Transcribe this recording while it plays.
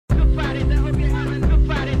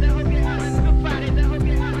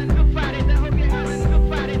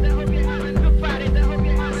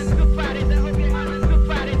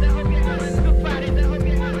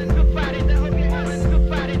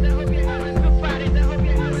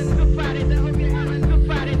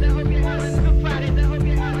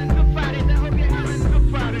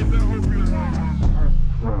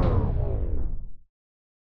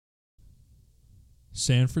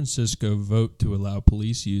San Francisco vote to allow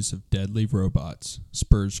police use of deadly robots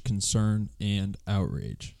spurs concern and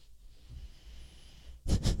outrage.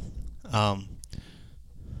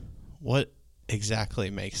 What exactly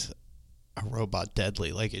makes a robot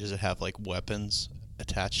deadly? Like, does it have like weapons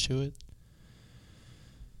attached to it?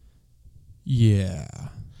 Yeah.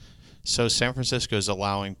 So San Francisco is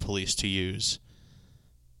allowing police to use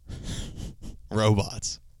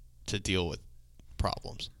robots to deal with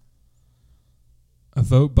problems. A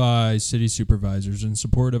vote by city supervisors in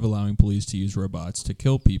support of allowing police to use robots to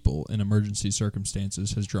kill people in emergency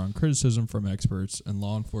circumstances has drawn criticism from experts in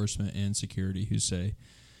law enforcement and security who say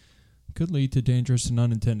could lead to dangerous and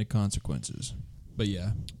unintended consequences. But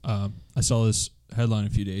yeah, I saw this headline a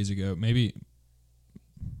few days ago, maybe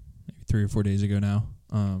 3 or 4 days ago now.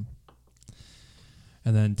 And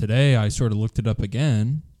then today I sort of looked it up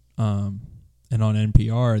again. And on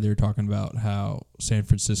NPR, they're talking about how San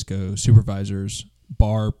Francisco supervisors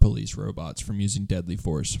bar police robots from using deadly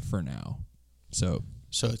force for now. So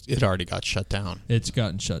it already got shut down. It's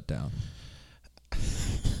gotten shut down.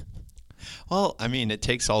 Well, I mean, it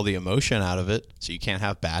takes all the emotion out of it, so you can't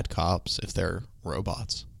have bad cops if they're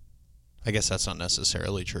robots. I guess that's not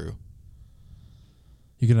necessarily true.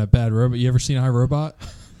 You can have bad robot. You ever seen iRobot?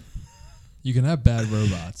 You can have bad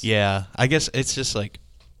robots. Yeah, I guess it's just like...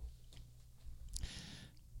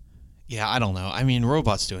 Yeah, I don't know. I mean,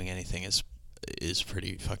 robots doing anything is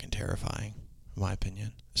pretty fucking terrifying, in my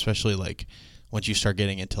opinion. Especially, like, once you start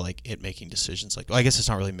getting into, like, it making decisions. Like, well, I guess it's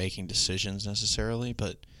not really making decisions necessarily,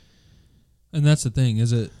 but... And that's the thing.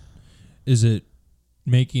 Is it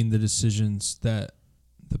making the decisions that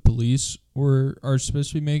the police are supposed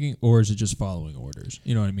to be making, or is it just following orders?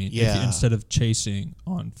 You know what I mean? Yeah. Instead of chasing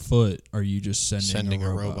on foot, are you just sending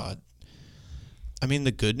a robot? I mean,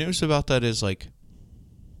 the good news about that is, like,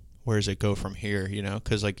 where does it go from here, you know?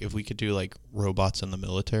 Because, like, if we could do, like, robots in the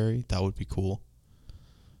military, that would be cool.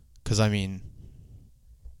 Because, I mean,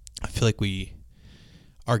 I feel like we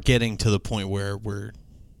are getting to the point where we're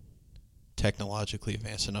technologically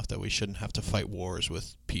advanced enough that we shouldn't have to fight wars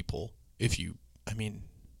with people. I feel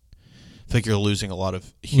like you're losing a lot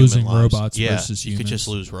of human losing lives. robots versus you humans. could just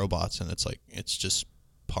lose robots, and it's just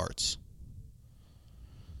parts.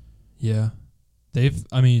 Yeah.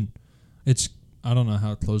 I don't know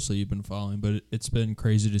how closely you've been following, but it's been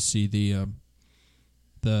crazy to see the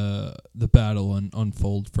battle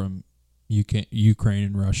unfold from Ukraine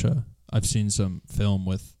and Russia. I've seen some film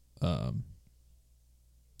with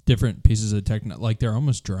different pieces of technology, like they're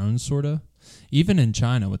almost drones, sort of. Even in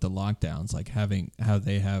China with the lockdowns, like how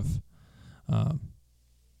they have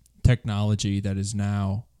technology that is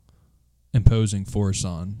now imposing force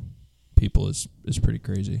on people is pretty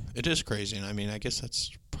crazy. It is crazy, and I mean, I guess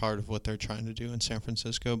that's part of what they're trying to do in San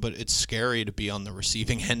Francisco, but it's scary to be on the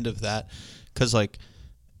receiving end of that, because, like,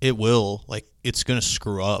 it's going to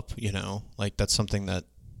screw up, you know? Like, that's something that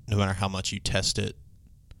no matter how much you test it,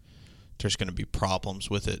 there's going to be problems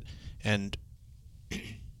with it, and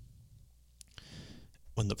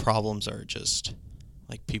when the problems are just,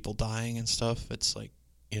 like, people dying and stuff, it's like,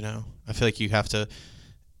 you know, I feel like you have to...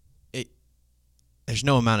 There's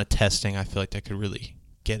no amount of testing, I feel like, that could really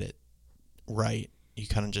get it right. You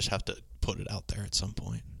kind of just have to put it out there at some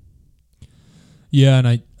point. Yeah,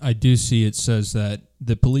 and I do see it says that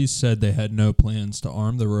the police said they had no plans to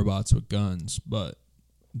arm the robots with guns, but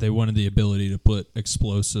they wanted the ability to put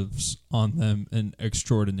explosives on them in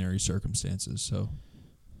extraordinary circumstances. So,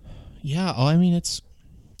 yeah, I mean,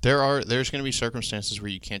 there's going to be circumstances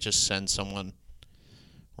where you can't just send someone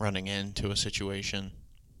running into a situation,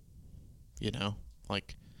 you know?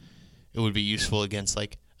 Like, it would be useful against,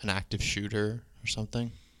 like, an active shooter or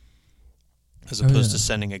something, as opposed to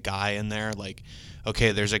sending a guy in there. Like,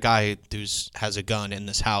 okay, there's a guy who has a gun in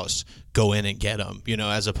this house, go in and get him, you know,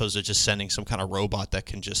 as opposed to just sending some kind of robot that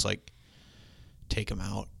can just, like, take him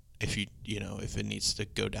out if if it needs to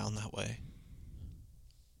go down that way.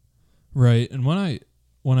 Right. And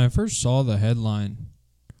when I first saw the headline,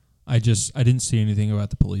 I didn't see anything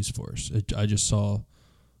about the police force. I just saw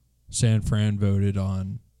San Fran voted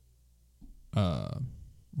on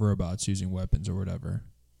robots using weapons or whatever,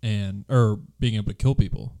 or being able to kill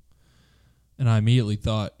people. And I immediately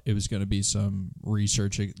thought it was going to be some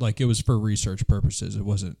research, like it was for research purposes. It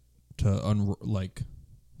wasn't to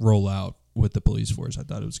roll out with the police force. I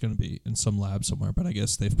thought it was going to be in some lab somewhere, but I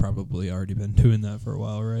guess they've probably already been doing that for a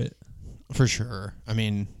while, right? For sure. I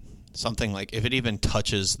mean, something like, if it even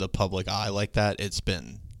touches the public eye like that, it's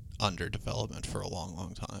been under development for a long,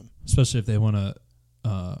 long time. Especially if they want to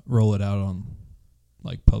roll it out on,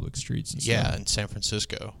 like, public streets and stuff. Yeah, in San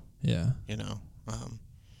Francisco. Yeah. You know,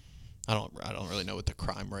 I don't really know what the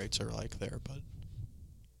crime rates are like there, but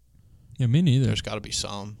Yeah, me neither. There's got to be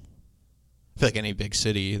some. I feel like any big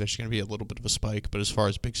city, there's going to be a little bit of a spike. But as far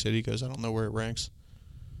as big city goes, I don't know where it ranks.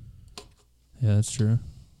 Yeah, that's true.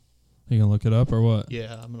 You gonna look it up or what?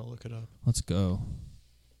 Yeah, I'm going to look it up. Let's go.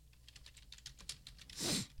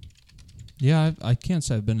 Yeah, I can't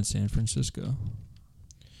say I've been to San Francisco.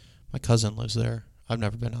 My cousin lives there. I've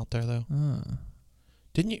never been out there, though.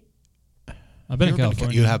 Didn't you? I've been to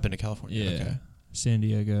California. You have been to California. Yeah. Okay. San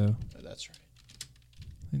Diego. Oh, that's right.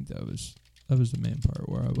 I think that was the main part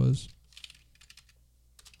where I was.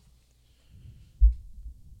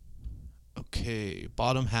 Okay,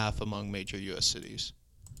 bottom half among major U.S. cities.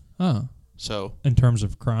 Oh. So. In terms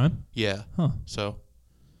of crime? Yeah. Huh. So.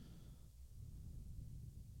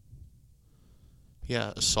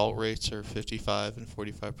 Yeah, assault rates are 55 and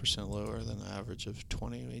 45% lower than the average of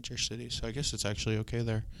 20 major cities. So I guess it's actually okay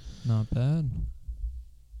there. Not bad.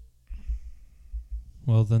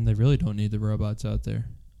 Well, then they really don't need the robots out there.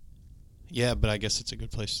 Yeah, but I guess it's a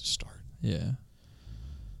good place to start. Yeah.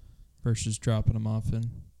 Versus dropping them off in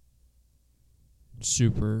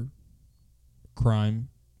super crime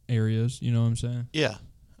areas, you know what I'm saying? Yeah.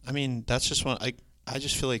 I mean, that's just one. I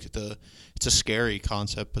just feel like it's a scary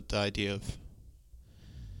concept, but the idea of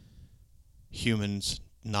humans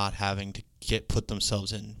not having to put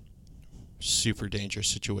themselves in super dangerous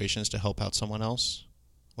situations to help out someone else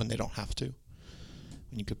when they don't have to.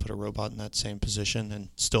 And you could put a robot in that same position and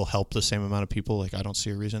still help the same amount of people. Like, I don't see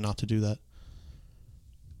a reason not to do that.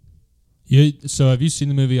 Yeah. So have you seen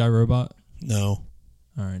the movie iRobot? No.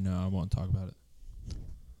 All right, no, I won't talk about it.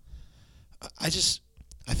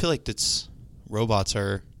 I feel like robots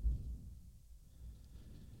are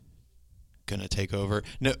gonna take over.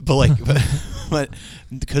 No, but like, but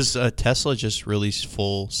because Tesla just released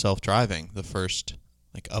full self-driving, the first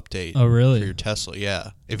like update. Oh, really? For your Tesla, yeah.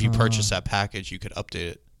 If you purchase that package, you could update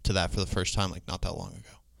it to that for the first time, like not that long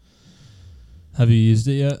ago. Have you used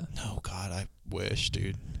it yet? No, God, I wish,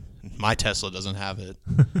 dude. My Tesla doesn't have it.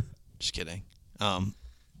 Just kidding.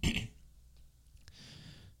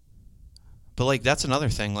 But like, that's another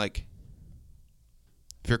thing. Like,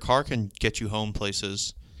 if your car can get you home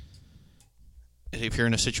places, if you're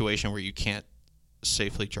in a situation where you can't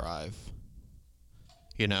safely drive,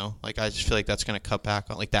 you know, like, I just feel like that's going to cut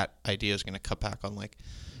back on, like, that idea is going to cut back on, like,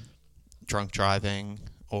 drunk driving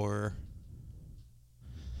or,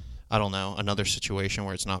 I don't know, another situation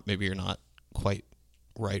where maybe you're not quite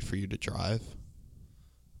right for you to drive.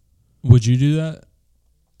 Would you do that?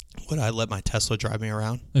 Would I let my Tesla drive me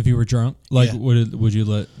around? If you were drunk? Like, Yeah. would you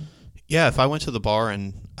let... Yeah, if I went to the bar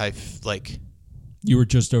and You were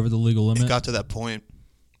just over the legal limit? it got to that point.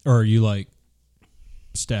 Or are you, like,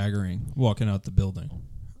 staggering, walking out the building?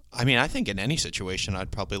 I mean, I think in any situation,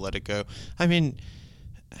 I'd probably let it go. I mean,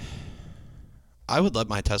 I would let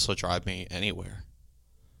my Tesla drive me anywhere.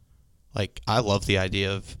 Like, I love the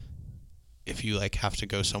idea of if you, like, have to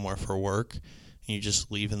go somewhere for work and you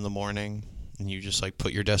just leave in the morning and you just, like,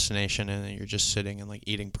 put your destination in and you're just sitting and, like,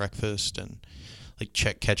 eating breakfast and, like,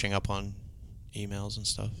 catching up on emails and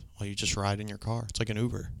stuff while you just ride in your car. It's like an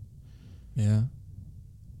Uber. Yeah.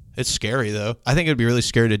 It's scary, though. I think it would be really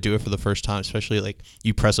scary to do it for the first time, especially, like,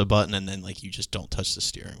 you press a button and then, like, you just don't touch the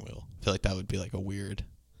steering wheel. I feel like that would be, like, a weird...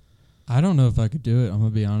 I don't know if I could do it. I'm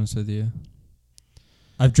going to be honest with you.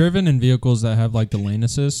 I've driven in vehicles that have, like, the lane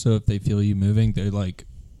assist, so if they feel you moving, they, like,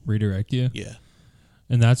 redirect you. Yeah.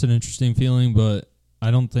 And that's an interesting feeling, but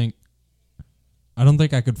I don't think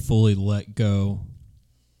I could fully let go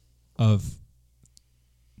of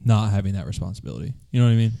not having that responsibility. You know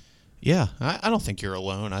what I mean? Yeah, I don't think you're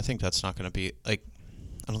alone. I think that's not going to be, like,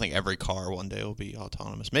 I don't think every car one day will be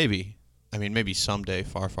autonomous. Maybe. I mean, maybe someday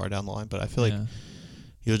far, far down the line, but I feel like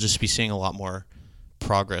you'll just be seeing a lot more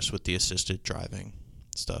progress with the assisted driving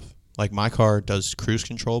stuff. Like, my car does cruise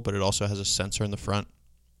control, but it also has a sensor in the front.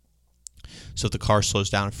 So if the car slows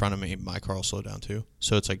down in front of me, my car will slow down too.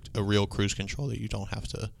 So it's like a real cruise control that you don't have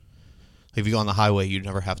to... If you go on the highway, you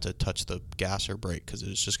never have to touch the gas or brake because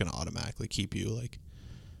it's just going to automatically keep you, like,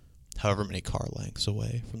 however many car lengths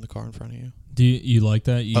away from the car in front of you. Do you like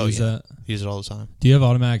that? You use that? Use it all the time. Do you have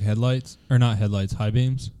automatic headlights? Or not headlights, high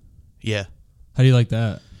beams? Yeah. How do you like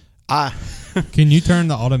that? Can you turn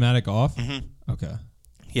the automatic off? Mm-hmm. Okay.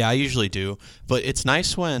 Yeah, I usually do. But it's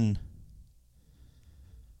nice when...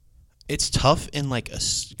 It's tough in, like,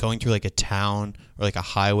 going through, like, a town or, like, a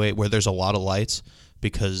highway where there's a lot of lights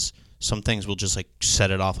because some things will just, like,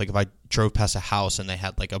 set it off. Like, if I drove past a house and they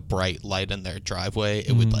had, like, a bright light in their driveway,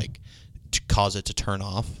 it would, like, cause it to turn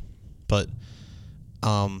off. But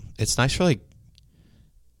it's nice for, like...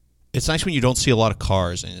 It's nice when you don't see a lot of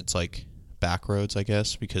cars and it's, like, back roads, I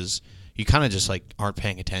guess, because you kind of just like aren't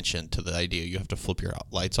paying attention to the idea you have to flip your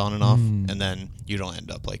lights on and off, and then you don't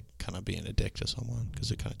end up like kind of being a dick to someone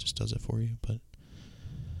because it kind of just does it for you. But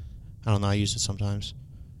I don't know. I use it sometimes.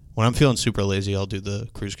 When I'm feeling super lazy, I'll do the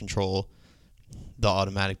cruise control, the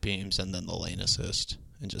automatic beams, and then the lane assist,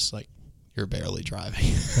 and just like you're barely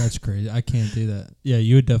driving. That's crazy. I can't do that. Yeah,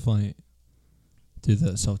 you would definitely do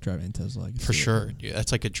the self-driving Tesla. For sure. Yeah,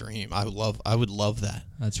 that's like a dream. I would love that.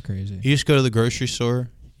 That's crazy. You just go to the grocery store.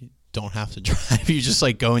 You don't have to drive. You just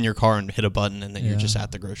like go in your car and hit a button, and then you're just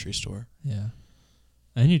at the grocery store. Yeah.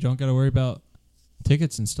 And you don't got to worry about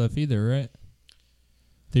tickets and stuff either, right?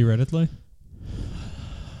 Theoretically?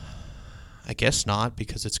 I guess not,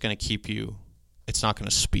 because it's going to keep you, it's not going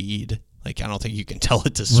to speed. Like, I don't think you can tell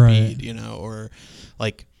it to speed, you know, or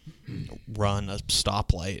like run a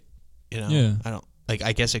stoplight, you know? Yeah.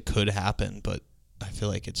 I guess it could happen, but I feel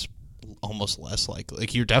like it's almost less likely.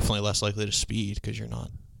 Like, you're definitely less likely to speed because you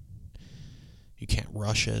can't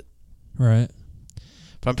rush it. Right.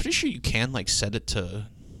 But I'm pretty sure you can, like, set it to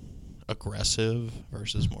aggressive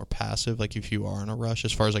versus more passive, like if you are in a rush,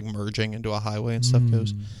 as far as like merging into a highway and stuff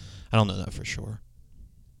goes. I don't know that for sure.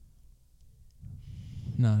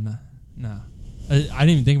 No. I didn't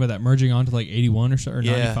even think about that, merging onto like 81 or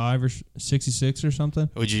 95 or 66 or something.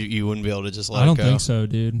 You wouldn't be able to just let it go? I don't think so,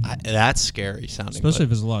 dude. That's scary sounding. Especially if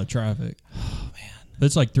there's a lot of traffic. Oh, man. If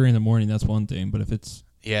it's like 3 a.m, that's one thing. But if it's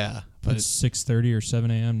but it's 6:30 or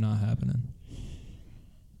 7 a.m, not happening.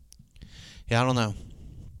 Yeah, I don't know.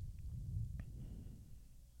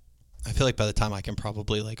 I feel like by the time I can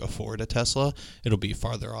probably like afford a Tesla, it'll be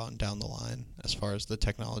farther on down the line as far as the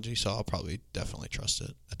technology. So I'll probably definitely trust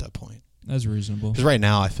it at that point. That's reasonable. Because right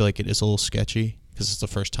now I feel like it is a little sketchy because it's the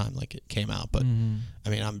first time like it came out. But I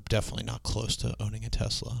mean, I'm definitely not close to owning a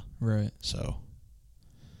Tesla. Right. So,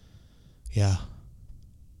 yeah.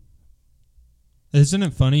 Isn't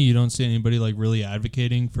it funny you don't see anybody like really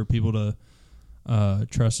advocating for people to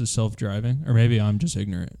trust as self-driving? Or maybe I'm just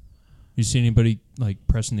ignorant. You see anybody like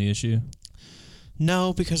pressing the issue?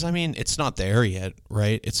 No, because I mean, it's not there yet,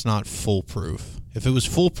 right? It's not foolproof. If it was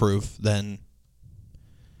foolproof, then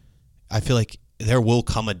I feel like there will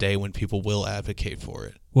come a day when people will advocate for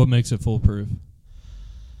it. What makes it foolproof?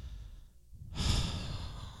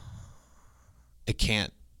 It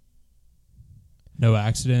can't. No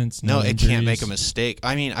accidents? No, it injuries? can't make a mistake.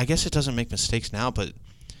 I mean, I guess it doesn't make mistakes now, but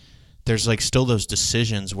there's like still those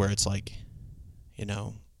decisions where it's like, you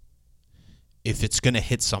know, if it's going to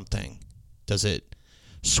hit something, does it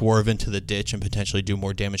swerve into the ditch and potentially do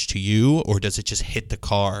more damage to you, or does it just hit the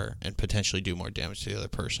car and potentially do more damage to the other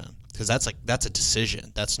person? Because that's a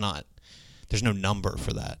decision. That's not, there's no number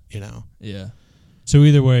for that, you know? Yeah. So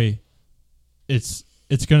either way, it's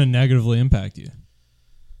going to negatively impact you.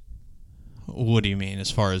 What do you mean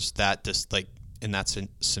as far as that, just like in that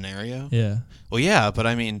scenario? Yeah. Well, yeah, but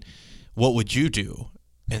I mean, what would you do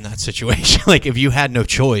in that situation? Like if you had no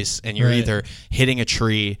choice and you're either hitting a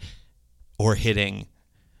tree or hitting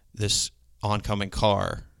this oncoming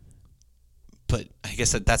car. But I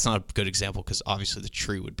guess that's not a good example because obviously the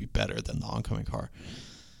tree would be better than the oncoming car.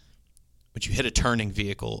 But you hit a turning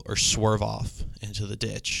vehicle or swerve off into the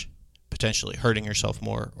ditch, potentially hurting yourself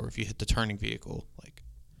more, or if you hit the turning vehicle, like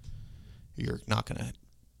you're not gonna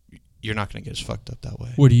get as fucked up that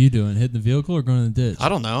way. What are you doing? Hitting the vehicle or going in the ditch? I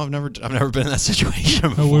don't know. I've never been in that situation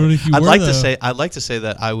before. What if you I'd were, like though? I'd like to say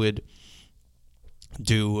that I would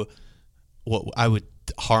do what I would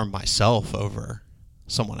harm myself over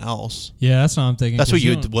someone else. Yeah, that's what I'm thinking. That's what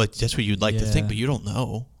you'd like to think, but you don't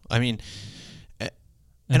know. I mean,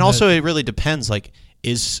 and also it really depends. Like,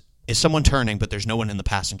 is someone turning, but there's no one in the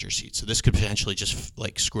passenger seat, so this could potentially just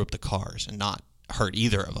like screw up the cars and not hurt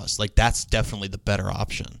either of us. Like, that's definitely the better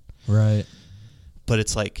option. Right. But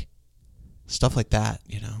it's like stuff like that,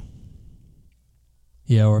 you know.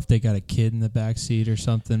 Yeah, or if they got a kid in the back seat or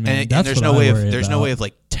something, man. And there's no way of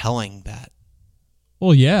like telling that.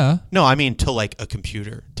 Well, yeah. No, I mean to like a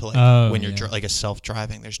computer, to like when you're like a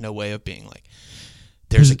self-driving. There's no way of being like,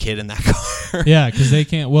 there's a kid in that car. Yeah, because they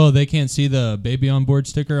can't see the baby on board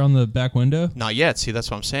sticker on the back window. Not yet. See,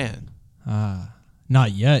 that's what I'm saying.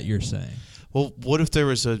 Not yet. You're saying. Well, what if there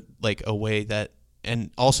was a way that, and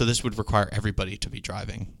also this would require everybody to be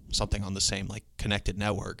driving something on the same like connected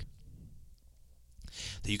network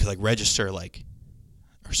that you could like register like,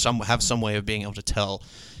 or have some way of being able to tell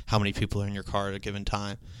how many people are in your car at a given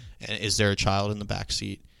time, and is there a child in the back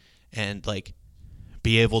seat, and like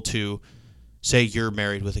be able to say you're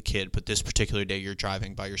married with a kid, but this particular day you're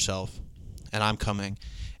driving by yourself, and I'm coming,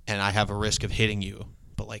 and I have a risk of hitting you,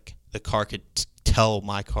 but like the car could tell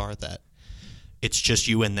my car that it's just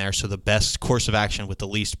you in there, so the best course of action with the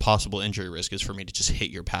least possible injury risk is for me to just hit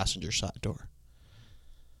your passenger side door.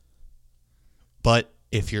 But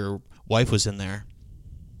if your wife was in there,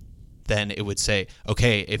 then it would say,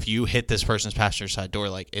 okay, if you hit this person's passenger side door,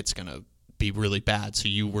 like, it's going to be really bad, so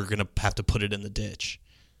you were going to have to put it in the ditch.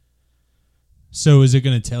 So is it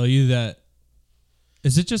going to tell you that?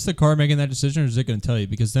 Is it just the car making that decision, or is it going to tell you?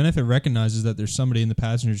 Because then if it recognizes that there's somebody in the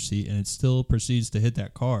passenger seat and it still proceeds to hit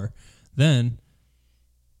that car, then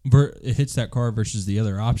it hits that car versus the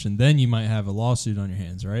other option, then you might have a lawsuit on your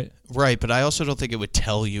hands, right? Right, but I also don't think it would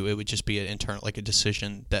tell you. It would just be an internal, like a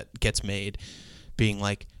decision that gets made, being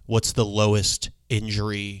like, what's the lowest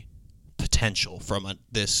injury potential from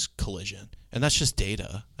this collision? And that's just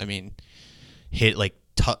data. I mean, hit like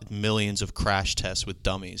millions of crash tests with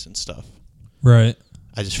dummies and stuff. Right.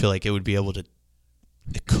 I just feel like it would be able to,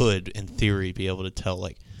 it could, in theory, be able to tell,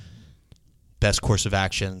 like, best course of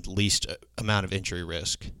action, least amount of injury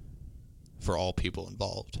risk for all people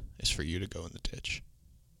involved is for you to go in the ditch.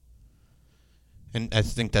 And I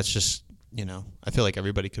think that's just, I feel like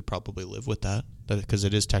everybody could probably live with that because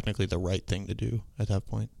it is technically the right thing to do at that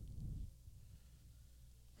point.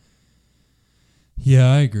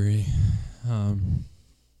 Yeah, I agree.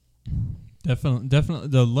 Definitely,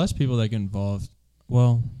 the less people that get involved,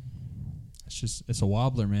 well, it's a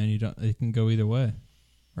wobbler, man. It can go either way,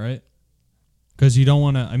 right? Because you don't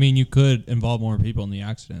want to. I mean, you could involve more people in the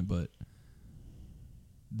accident, but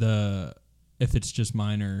if it's just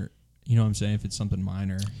minor, you know what I'm saying? If it's something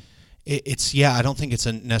minor, I don't think it's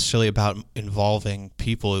necessarily about involving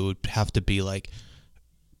people. It would have to be like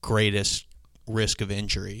greatest risk of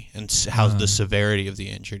injury and how's the severity of the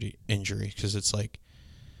injury. Because it's like,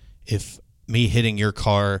 if me hitting your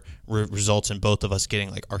car results in both of us getting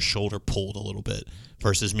like our shoulder pulled a little bit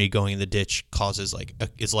versus me going in the ditch causes like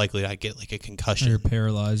it's likely I get like a concussion. Or you're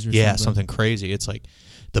paralyzed or something crazy. It's like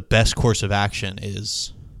the best course of action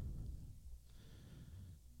is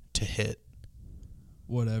to hit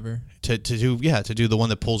whatever. To do the one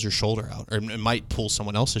that pulls your shoulder out, or it might pull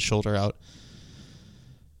someone else's shoulder out.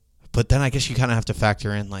 But then I guess you kind of have to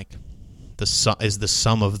factor in like is the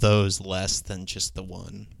sum of those less than just the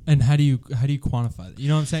one. And how do you quantify that? You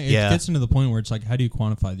know what I'm saying? It gets into the point where it's like, how do you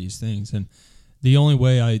quantify these things? And the only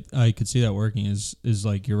way I could see that working is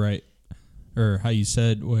like you're right, or how you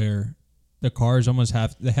said, where the cars almost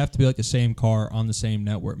have to be like the same car on the same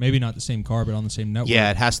network. Maybe not the same car, but on the same network.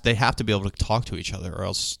 Yeah, they have to be able to talk to each other, or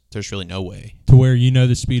else there's really no way. To where you know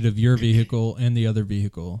the speed of your vehicle and the other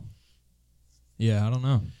vehicle. Yeah, I don't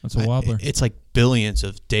know. That's a wobbler. It's like billions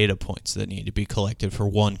of data points that need to be collected for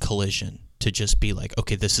one collision to just be like,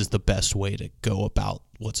 okay, this is the best way to go about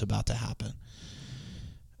what's about to happen.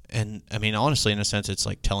 And, I mean, honestly, in a sense, it's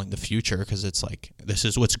like telling the future, because it's like, this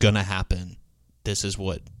is what's going to happen. This is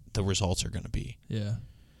what the results are going to be. Yeah.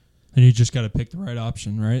 And you just got to pick the right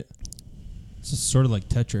option, right? It's just sort of like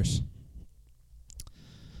Tetris.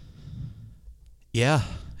 Yeah.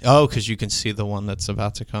 Oh, because you can see the one that's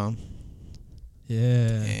about to come. Yeah.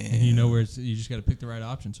 And you know where you just got to pick the right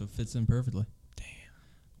option so it fits in perfectly. Damn.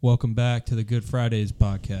 Welcome back to the Good Fridays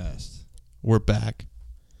podcast. We're back.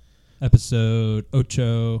 Episode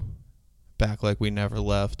 8. Back like we never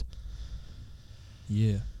left.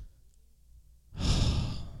 Yeah.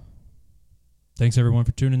 Thanks everyone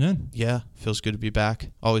for tuning in. Yeah, feels good to be back.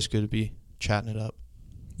 Always good to be chatting it up.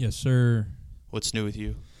 Yes, sir. What's new with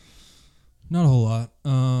you? Not a whole lot.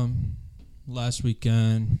 Last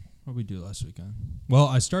weekend, what did we do last weekend? Well,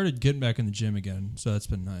 I started getting back in the gym again, so that's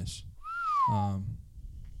been nice.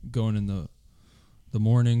 Going in the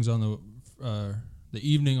mornings on the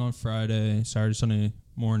evening on Friday, Saturday, Sunday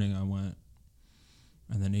morning I went,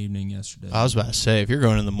 and then evening yesterday. I was about to say, if you're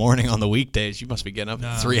going in the morning on the weekdays, you must be getting up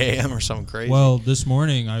at 3 a.m. or something crazy. Well, this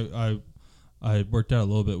morning I worked out a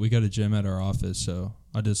little bit. We got a gym at our office, so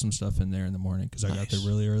I did some stuff in there in the morning because I got there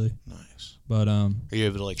really early. Nice. But are you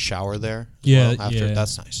able to like shower there? Yeah, well after? Yeah.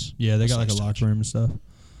 That's nice. Yeah, they got like a locker room and stuff.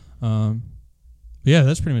 But yeah,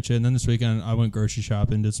 that's pretty much it. And then this weekend I went grocery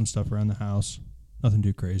shopping, did some stuff around the house. Nothing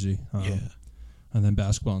too crazy. Yeah. And then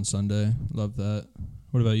basketball on Sunday. Love that.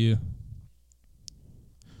 What about you?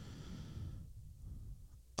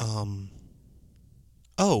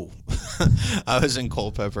 I was in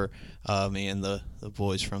Culpeper. Me and the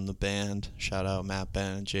boys from the band, shout out Matt,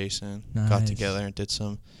 Ben, and Jason, got together and did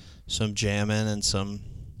some jamming and some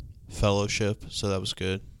fellowship, so that was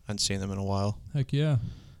good. I hadn't seen them in a while. Heck yeah.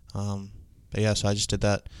 But yeah, so I just did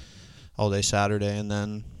that all day Saturday and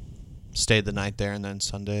then stayed the night there, and then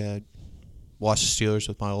Sunday I watched the Steelers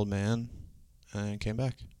with my old man and came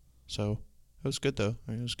back. So it was good though.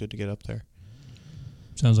 I mean, it was good to get up there.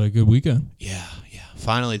 Sounds like a good weekend. Yeah.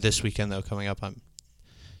 Finally, this weekend, though, coming up, I'm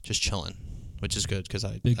just chilling, which is good because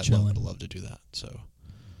I'd love to do that. So,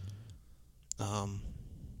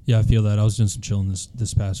 yeah, I feel that. I was doing some chilling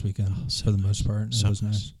this past weekend for the most part. It was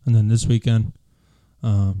nice. And then this weekend,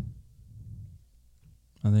 I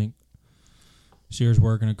think Sierra's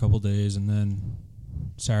working a couple days, and then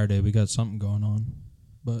Saturday we got something going on.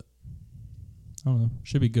 But I don't know.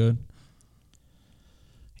 Should be good.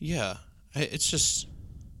 Yeah. It's just,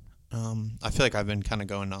 I feel like I've been kind of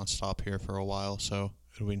going nonstop here for a while, so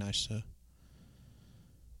it'll be nice to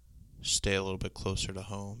stay a little bit closer to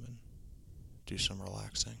home and do some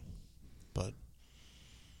relaxing. But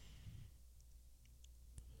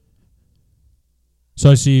so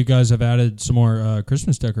I see you guys have added some more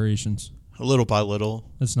Christmas decorations. A little by little.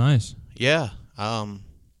 That's nice. Yeah.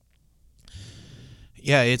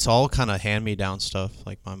 Yeah, it's all kind of hand-me-down stuff.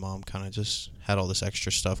 Like, my mom kind of just had all this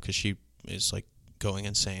extra stuff because she is, like, going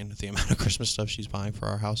insane with the amount of Christmas stuff she's buying for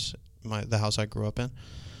our house, the house I grew up in.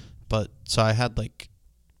 But, so I had, like,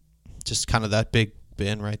 just kind of that big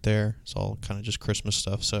bin right there. It's all kind of just Christmas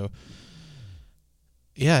stuff. So,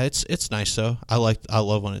 yeah, it's nice, though. I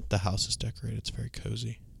love when the house is decorated. It's very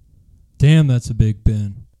cozy. Damn, that's a big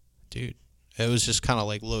bin. Dude, it was just kind of,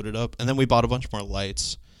 like, loaded up. And then we bought a bunch more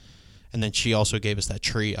lights. And then she also gave us that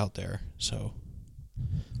tree out there, so,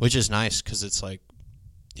 which is nice because it's like,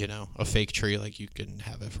 you know, a fake tree, like you can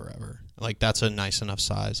have it forever. Like that's a nice enough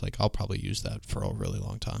size. Like I'll probably use that for a really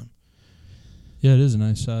long time. Yeah, it is a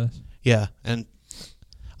nice size. Yeah, and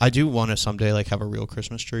I do want to someday like have a real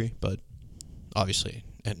Christmas tree, but obviously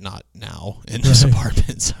and not now in this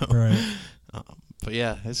apartment. So, right. But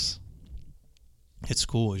yeah, it's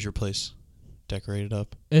cool. Is your place decorated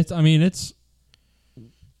up?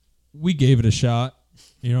 We gave it a shot.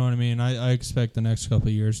 You know what I mean? I expect the next couple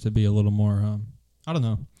of years to be a little more, I don't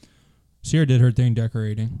know. Sierra did her thing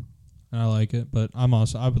decorating, and I like it, but I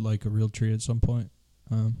would like a real tree at some point.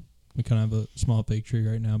 We kind of have a small fake tree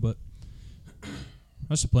right now, but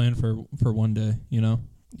that's the plan for one day, you know?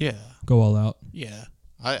 Yeah. Go all out. Yeah.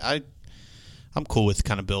 I'm cool with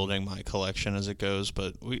kind of building my collection as it goes,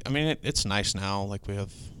 but it's nice now. Like we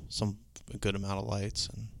have a good amount of lights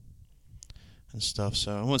and stuff,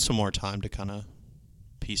 so I want some more time to kind of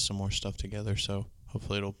piece some more stuff together, so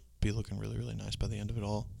hopefully it'll be looking really, really nice by the end of it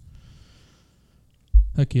all.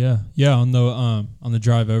 Heck yeah. Yeah, on the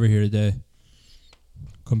drive over here today,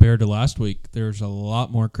 compared to last week, there's a lot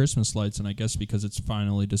more Christmas lights, and I guess because it's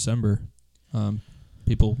finally December,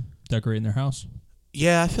 people decorating their house.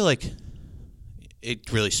 Yeah, I feel like it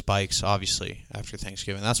really spikes, obviously, after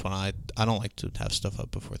Thanksgiving. That's when I don't like to have stuff up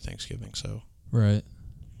before Thanksgiving, so. Right.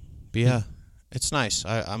 But yeah. It's nice.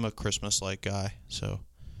 I'm a Christmas-like guy, so.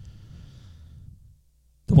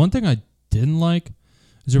 The one thing I didn't like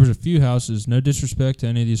is there was a few houses, no disrespect to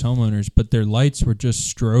any of these homeowners, but their lights were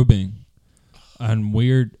just strobing and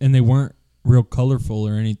weird, and they weren't real colorful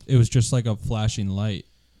or anything. It was just like a flashing light.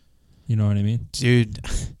 You know what I mean? Dude,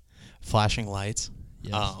 flashing lights?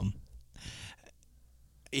 Yes.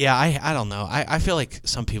 Yeah, I don't know. I feel like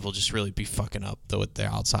some people just really be fucking up what their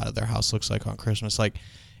outside of their house looks like on Christmas. Like,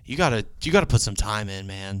 you gotta put some time in,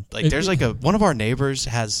 man. Like there's like one of our neighbors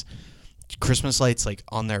has Christmas lights like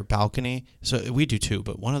on their balcony. So we do too,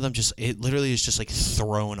 but one of them it literally is just like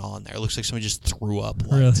thrown on there. It looks like somebody just threw up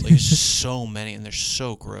lights. Really? Like it's just so many and they're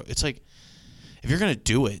so gross. It's like if you're gonna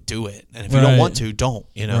do it, do it. And if you don't want to, don't.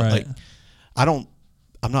 You know, like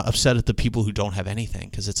I'm not upset at the people who don't have anything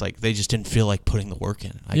because it's like they just didn't feel like putting the work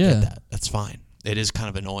in. I get that. That's fine. It is kind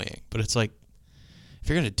of annoying, but it's like if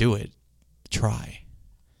you're gonna do it, try.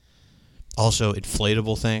 Also,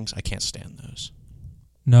 inflatable things, I can't stand those.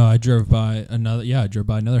 No, I drove by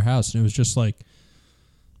another house, and it was just like,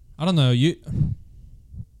 I don't know,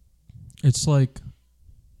 it's like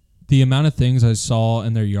the amount of things I saw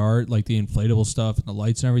in their yard, like the inflatable stuff and the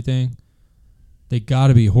lights and everything, they got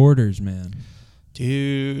to be hoarders, man.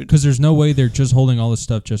 Dude. Because there's no way they're just holding all this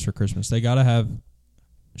stuff just for Christmas. They got to have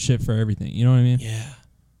shit for everything. You know what I mean? Yeah.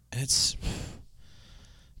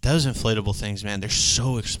 Those inflatable things, man, they're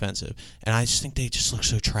so expensive. And I just think they just look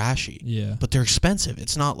so trashy. Yeah. But they're expensive.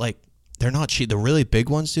 It's not like, they're not cheap. The really big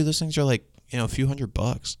ones, dude, those things are like, a few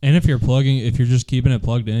 $100. And if you're just keeping it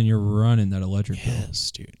plugged in, you're running that electric bill. Yes,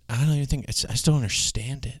 dude. I don't even think, I just don't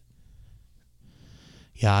understand it.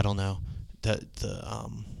 Yeah, I don't know. The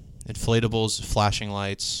inflatables, flashing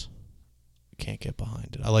lights, can't get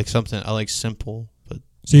behind it. I like simple, but.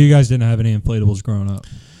 So you guys didn't have any inflatables growing up?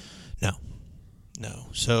 No.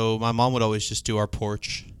 So my mom would always just do our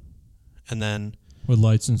porch, and then with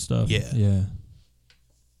lights and stuff. Yeah.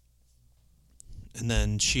 And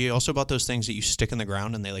then she also bought those things that you stick in the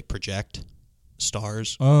ground and they like project.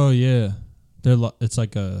 stars. Oh yeah, it's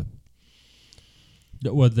like a.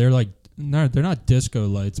 Well, they're like no, they're not disco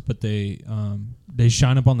lights, but they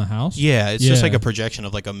shine up on the house. Yeah, it's just like a projection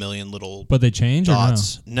of like a million little. But they change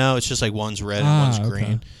dots. Or no? No, it's just like one's red and one's green.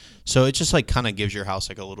 Okay. So it just like kind of gives your house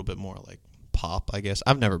like a little bit more like pop, I guess.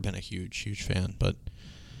 I've never been a huge fan, but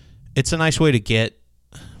it's a nice way to get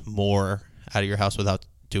more out of your house without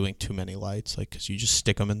doing too many lights, like because you just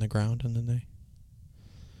stick them in the ground and then they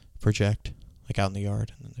project like out in the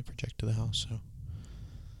yard and then they project to the house. So,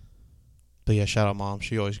 but yeah, shout out Mom.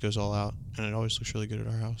 She always goes all out and it always looks really good at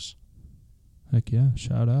our house. Heck yeah,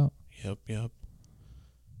 shout out. Yep.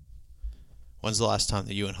 When's the last time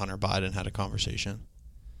that you and Hunter Biden had a conversation?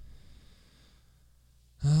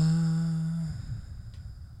 I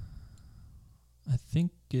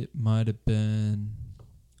think it might have been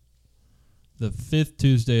the 5th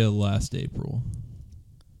Tuesday of last April.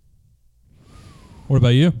 What about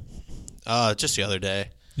you? Just the other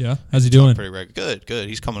day. Yeah? How's he doing? Pretty regular. Good.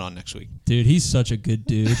 He's coming on next week. Dude, he's such a good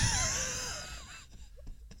dude.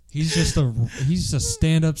 He's a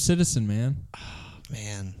stand-up citizen, man.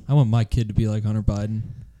 Man. I want my kid to be like Hunter Biden.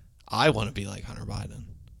 I want to be like Hunter Biden.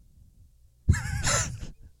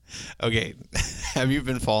 Okay, have you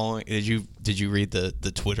been following? Did you read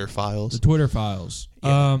the Twitter files? The Twitter files.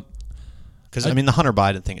 Yeah. Because I mean, the Hunter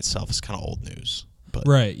Biden thing itself is kind of old news. But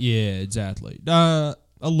right? Yeah, exactly. A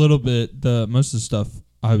little bit. Most of the stuff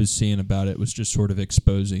I was seeing about it was just sort of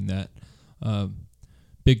exposing that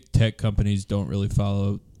big tech companies don't really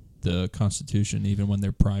follow the Constitution, even when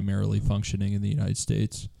they're primarily functioning in the United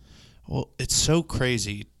States. Well, it's so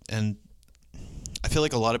crazy, and I feel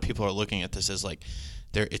like a lot of people are looking at this as like.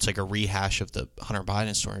 It's like a rehash of the Hunter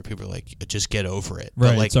Biden story. People are like, just get over it. Right,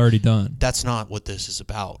 but like, it's already done. That's not what this is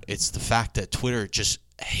about. It's the fact that Twitter just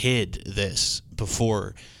hid this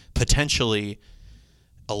before potentially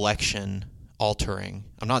election altering.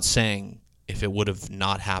 I'm not saying if it would have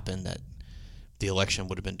not happened that the election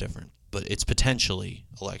would have been different, but it's potentially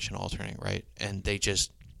election altering, right? And they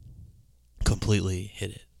just completely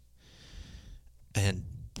hid it. And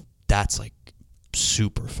that's like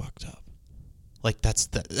super fucked up. Like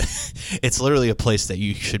it's literally a place that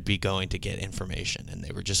you should be going to get information, and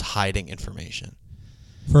they were just hiding information.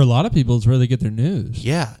 For a lot of people, it's where they get their news.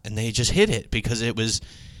 Yeah, and they just hid it because it was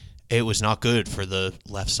not good for the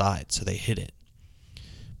left side, so they hid it.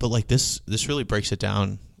 But like this really breaks it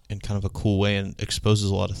down in kind of a cool way and exposes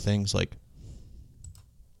a lot of things. Like,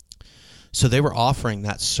 so they were offering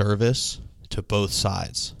that service to both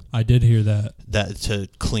sides. I did hear that. That to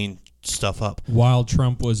clean stuff up while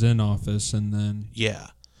Trump was in office, and then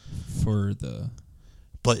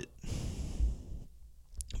but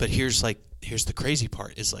here's the crazy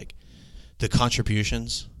part is like the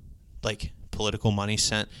contributions, like political money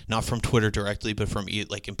sent not from Twitter directly but from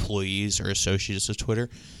like employees or associates of Twitter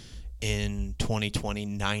in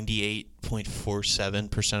 2020,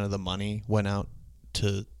 98.47% of the money went out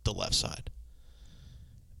to the left side.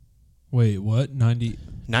 Wait, what?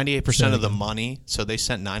 98% of the money, so they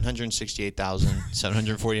sent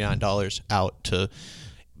 $968,749 out to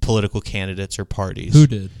political candidates or parties. Who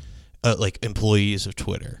did? Like employees of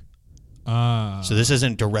Twitter. So this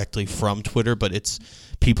isn't directly from Twitter, but it's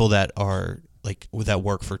people that are like that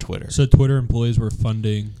work for Twitter. So Twitter employees were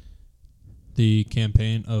funding the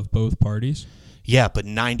campaign of both parties? Yeah, but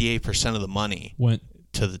 98% of the money went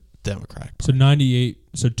to the Democratic Party.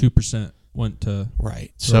 So 2% went to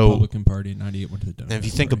right. The Republican Party, 98 went to the Democratic And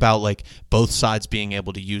if you think about like both sides being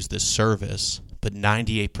able to use this service, but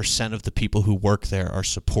 98% of the people who work there are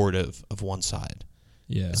supportive of one side.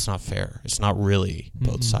 Yeah. It's not fair. It's not really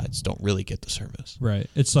both sides don't really get the service. Right.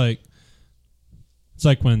 It's like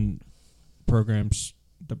when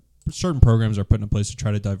certain programs are put in place to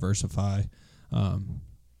try to diversify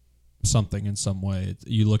something in some way.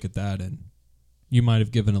 You look at that and you might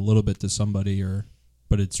have given a little bit to somebody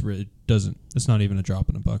but it's not even a drop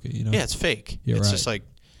in a bucket, you know? Yeah, it's fake. Yeah, it's right. just like,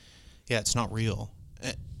 yeah, it's not real.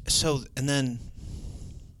 So then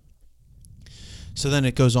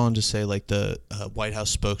it goes on to say like the White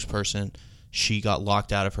House spokesperson, she got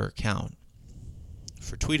locked out of her account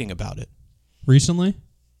for tweeting about it. Recently?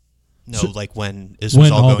 No, so like when this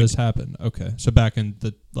was all this happened. Okay. So back in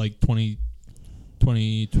the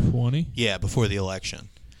 2020? Yeah, before the election.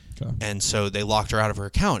 Okay. And so they locked her out of her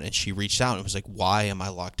account, and she reached out and was like, why am I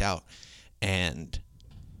locked out? And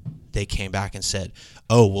they came back and said,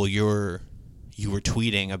 oh, well, you were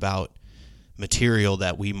tweeting about material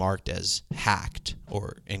that we marked as hacked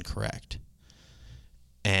or incorrect.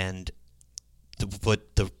 And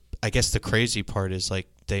I guess the crazy part is like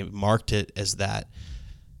they marked it as that,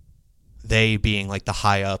 they being like the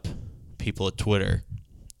high up people at Twitter,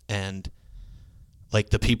 and like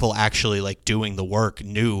the people actually like doing the work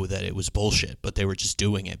knew that it was bullshit, but they were just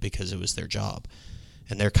doing it because it was their job.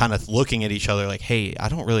 And they're kind of looking at each other like, hey, I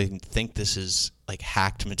don't really think this is like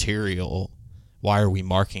hacked material. Why are we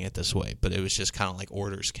marking it this way? But it was just kind of like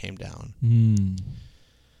orders came down. And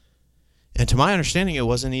to my understanding, it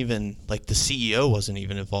wasn't even like the CEO wasn't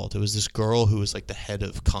even involved. It was this girl who was like the head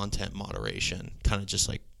of content moderation, kind of just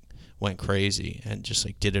like went crazy and just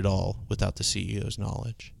like did it all without the CEO's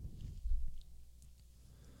knowledge.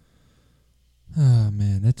 Oh,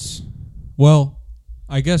 man, it's... Well,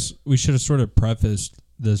 I guess we should have sort of prefaced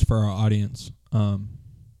this for our audience.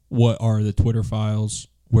 What are the Twitter files,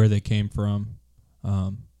 where they came from,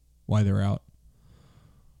 why they're out.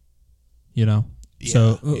 You know? Yeah,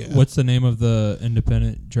 So yeah. what's the name of the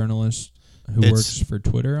independent journalist who works for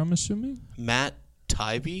Twitter, I'm assuming? Matt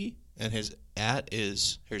Taibbi, and his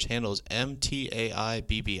handle is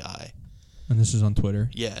MTAIBBI. And this is on Twitter?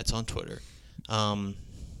 Yeah, it's on Twitter.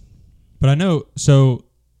 But I know, so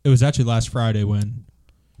it was actually last Friday when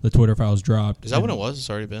the Twitter files dropped. Is that when it was?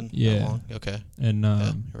 It's already been that long? Okay. And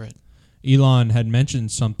yeah, you're right. Elon had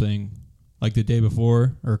mentioned something like the day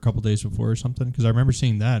before or a couple days before or something, because I remember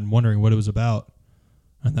seeing that and wondering what it was about.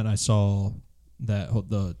 And then I saw that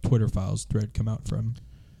the Twitter files thread come out from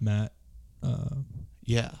Matt.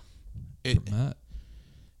 Yeah. Matt.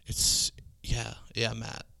 It's,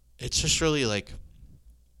 Matt. It's just really like,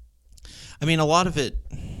 I mean, a lot of it,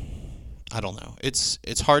 I don't know.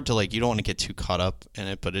 It's hard to like, you don't want to get too caught up in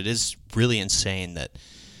it, but it is really insane that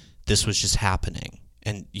this was just happening.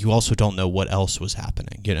 And you also don't know what else was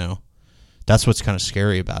happening, you know? That's what's kind of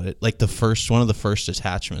scary about it. Like one of the first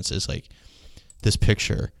attachments is like this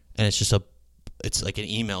picture, and it's like an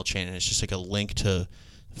email chain, and it's just like a link to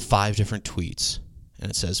 5 different tweets, and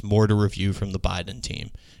it says more to review from the Biden team.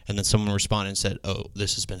 And then someone responded and said, "Oh,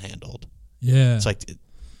 this has been handled." Yeah. It's like,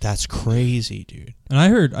 that's crazy, dude. And I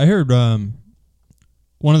heard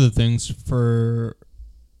one of the things for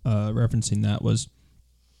referencing that was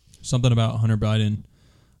something about Hunter Biden.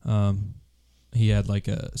 He had like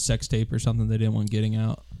a sex tape or something they didn't want getting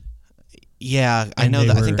out. Yeah, I know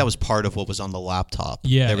that. I think that was part of what was on the laptop.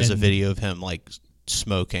 Yeah, there was a video of him like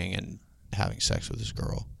smoking and having sex with this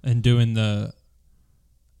girl, and doing the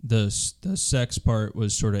sex part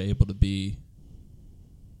was sort of able to be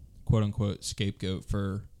quote unquote scapegoat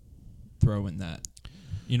for throwing that.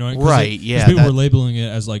 You know, right? Yeah, people were labeling it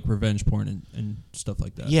as like revenge porn and stuff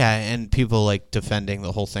like that. Yeah, and people like defending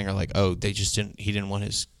the whole thing are like, oh, he didn't want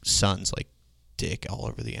his son's like dick all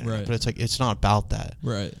over the internet. Right. But it's like, it's not about that.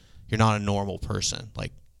 Right. You're not a normal person.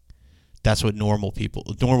 Like, that's what normal people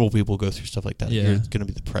go through stuff like that. Yeah. You're going to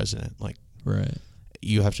be the president. Like, right.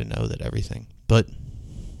 You have to know that everything. But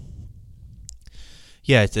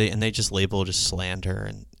yeah, they just label just slander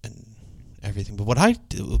and everything. But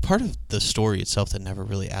part of the story itself that never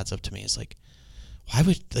really adds up to me is like, how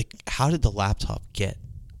did the laptop get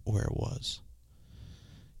where it was?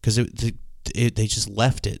 Because they just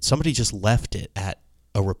left it. Somebody just left it at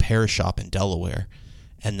a repair shop in Delaware,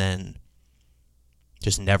 and then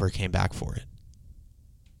just never came back for it.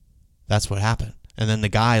 That's what happened. And then the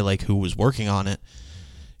guy like who was working on it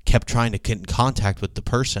kept trying to get in contact with the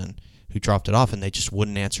person who dropped it off, and they just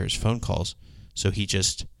wouldn't answer his phone calls. So he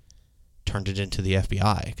just turned it into the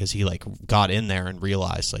FBI because he like got in there and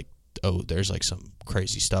realized like, oh, there's like some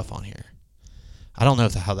crazy stuff on here. I don't know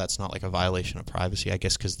how that's not like a violation of privacy. I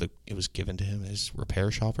guess because it was given to him as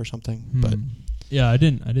repair shop or something. But yeah, I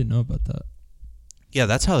didn't know about that. Yeah,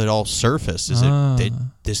 that's how it all surfaced.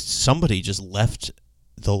 Somebody just left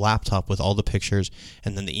the laptop with all the pictures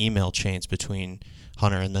and then the email chains between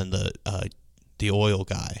Hunter and then the oil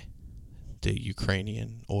guy, the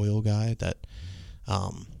Ukrainian oil guy that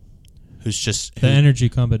who's just the energy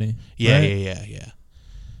company. Yeah, right? yeah.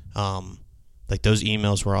 Like those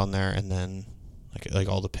emails were on there, and then like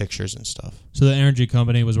all the pictures and stuff. So the energy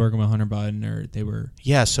company was working with Hunter Biden, or they were.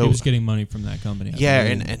 Yeah, so he was getting money from that company.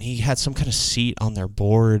 And he had some kind of seat on their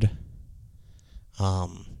board. I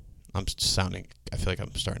feel like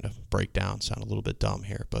I'm starting to break down, sound a little bit dumb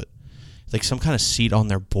here, but like some kind of seat on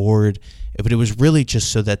their board. But it was really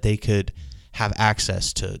just so that they could have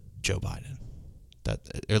access to Joe Biden. Or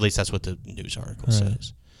at least that's what the news article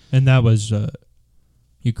says. And that was a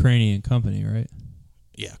Ukrainian company, right?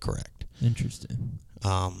 Yeah, correct. Interesting.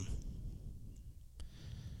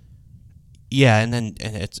 Yeah, and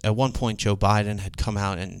it's at one point Joe Biden had come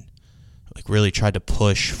out and like really tried to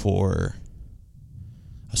push for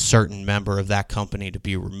a certain member of that company to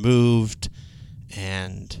be removed,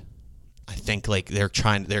 and I think like they're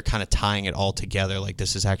kind of tying it all together, like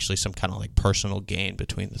this is actually some kind of like personal gain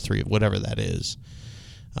between the three, whatever that is.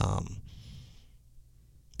 But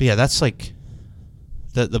yeah, that's like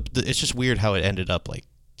It's just weird how it ended up like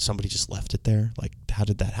somebody just left it there. Like, how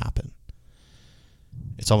did that happen?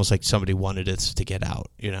 It's almost like somebody wanted it to get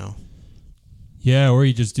out, you know? Yeah, or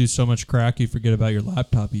you just do so much crack you forget about your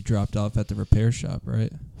laptop you dropped off at the repair shop,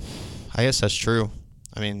 right? I guess that's true.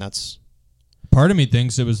 I mean, that's... Part of me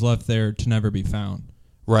thinks it was left there to never be found.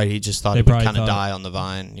 Right, he just thought They it would probably kind of thought- die on the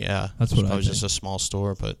vine. Yeah, That's what I It was think. just a small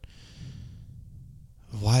store, but...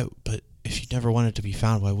 Why? But if you never want it to be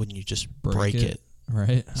found, why wouldn't you just break it?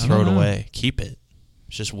 Right? I Throw it don't know. away. Keep it.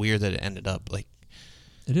 It's just weird that it ended up like...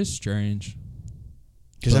 It is strange.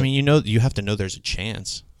 Because, I But- mean, you have to know there's a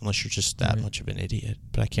chance, unless you're just that Right. much of an idiot.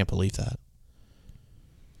 But I can't believe that.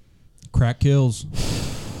 Crack kills.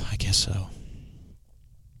 I guess so.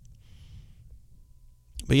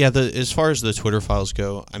 But yeah, as far as the Twitter files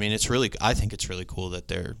go, I mean, I think it's really cool that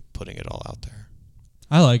they're putting it all out there.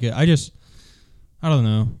 I like it. I don't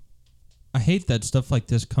know. I hate that stuff like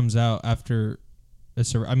this comes out after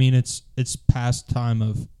it's past time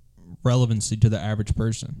of relevancy to the average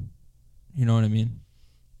person. You know what I mean?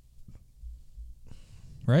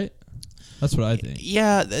 Right? That's what I think.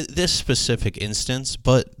 Yeah, this specific instance,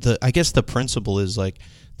 but I guess the principle is like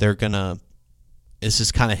this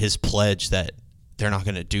is kind of his pledge that they're not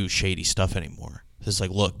gonna do shady stuff anymore. It's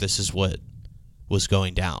like, look, this is what was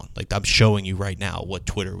going down. Like, I'm showing you right now what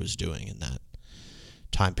Twitter was doing in that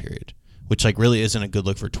time period, which like really isn't a good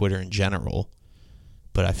look for Twitter in general.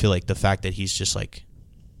 But I feel like the fact that he's just like,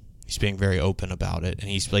 he's being very open about it, and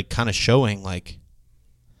he's like kind of showing like,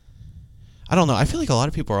 I don't know. I feel like a lot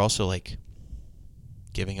of people are also like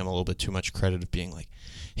giving him a little bit too much credit of being like,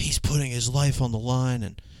 he's putting his life on the line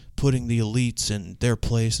and putting the elites in their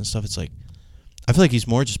place and stuff. It's like, I feel like he's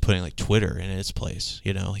more just putting like Twitter in its place,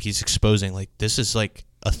 you know? Like, he's exposing like, this is like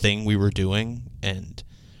a thing we were doing and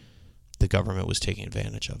the government was taking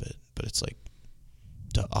advantage of it. But it's like,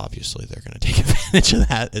 obviously they're going to take advantage of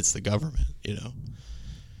that. It's the government, you know?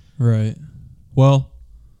 Right. Well,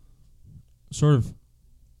 sort of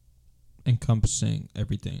encompassing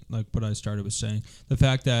everything, like what I started with saying. The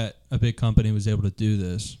fact that a big company was able to do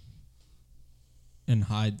this and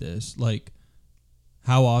hide this, like,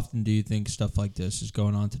 how often do you think stuff like this is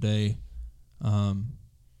going on today? I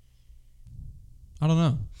don't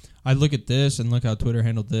know. I look at this and look how Twitter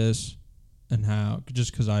handled this, and how,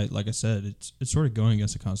 just because like I said, it's sort of going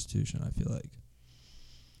against the Constitution, I feel like.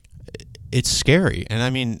 It's scary. And I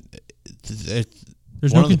mean,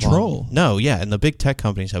 There's no control. No, yeah, and the big tech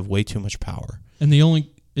companies have way too much power. And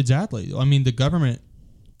exactly. I mean, the government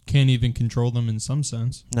can't even control them in some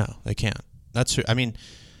sense. No, they can't. I mean,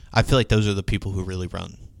 I feel like those are the people who really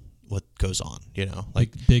run what goes on, you know?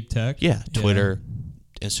 Like big tech? Yeah, Twitter,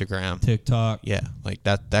 Instagram, TikTok. Yeah, like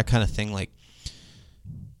that kind of thing, like,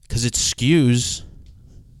 because it skews,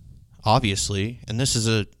 obviously, and this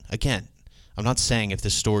is again, I'm not saying if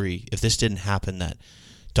this didn't happen that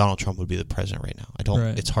Donald Trump would be the president right now.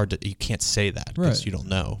 Right. It's hard you can't say that because Right. you don't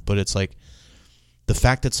know, but it's like the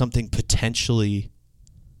fact that something potentially,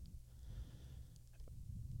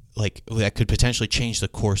 like, that could potentially change the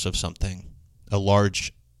course of something, a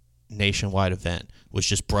large nationwide event, was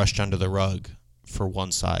just brushed under the rug for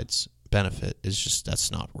one side's benefit,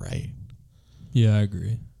 that's not right. Yeah, I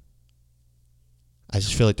agree. I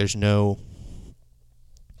just feel like there's no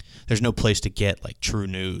place to get like true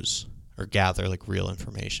news or gather like real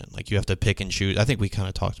information. Like, you have to pick and choose. I think we kind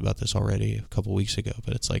of talked about this already a couple weeks ago,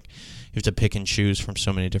 but it's like you have to pick and choose from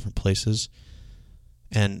so many different places.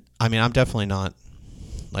 And I mean, I'm definitely not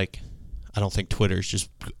like, I don't think Twitter's just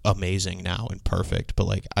amazing now and perfect, but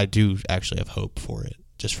like, I do actually have hope for it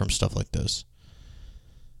just from stuff like this.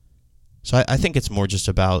 So I think it's more just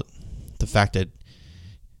about the fact that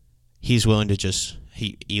Elon is just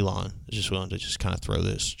willing to just kind of throw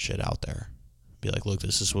this shit out there. Be like, look,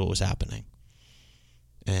 this is what was happening.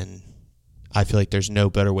 And I feel like there's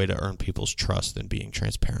no better way to earn people's trust than being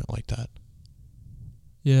transparent like that.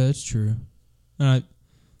 Yeah, it's true. And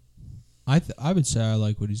I would say I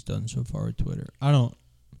like what he's done so far with Twitter.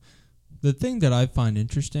 The thing that I find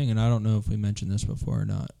interesting, and I don't know if we mentioned this before or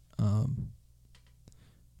not,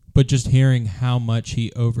 but just hearing how much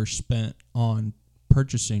he overspent on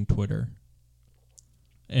purchasing Twitter,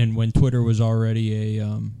 and when Twitter was already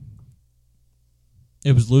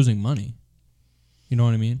it was losing money. You know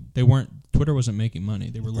what I mean? Twitter wasn't making money.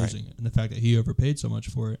 They were losing it. And the fact that he overpaid so much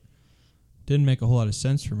for it didn't make a whole lot of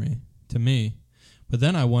sense to me. But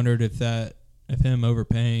then I wondered if him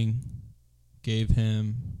overpaying gave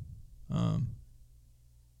him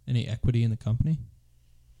any equity in the company.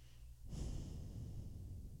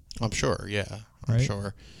 I'm sure, yeah. I'm Right?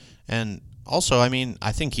 sure. And also, I mean,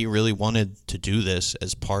 I think he really wanted to do this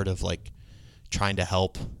as part of like trying to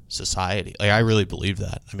help society. Like, I really believe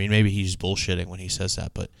that. I mean, maybe he's bullshitting when he says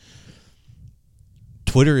that, but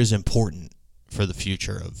Twitter is important for the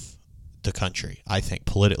future of the country. I think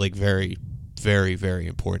politically, very, very, very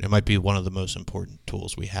important. It might be one of the most important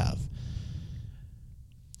tools we have.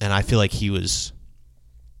 And I feel like he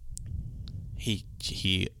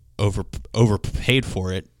overpaid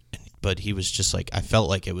for it, but he was just like, I felt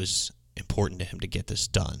like it was important to him to get this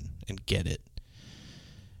done and get it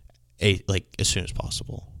as soon as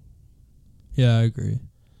possible. Yeah, I agree.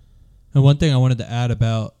 And one thing I wanted to add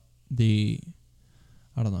about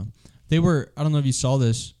I don't know if you saw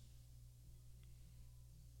this,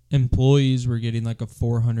 employees were getting like a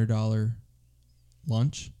 $400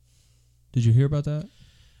 lunch. Did you hear about that?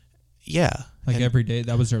 Yeah. Like every day,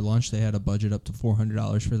 that was their lunch. They had a budget up to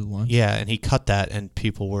 $400 for the lunch. Yeah, and he cut that, and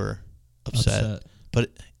people were upset.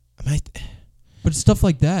 But but stuff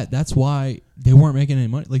like that. That's why they weren't making any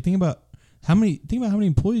money. Like think about how many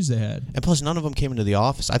employees they had. And plus, none of them came into the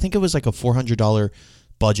office. I think it was like a $400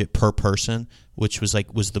 budget per person, which was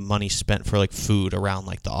the money spent for like food around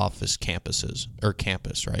like the office campus,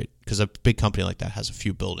 right? Because a big company like that has a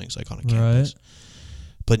few buildings like on a campus. Right.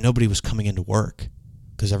 But nobody was coming into work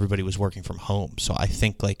because everybody was working from home. So I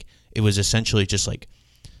think like it was essentially just like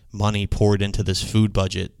money poured into this food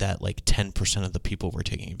budget that like 10% of the people were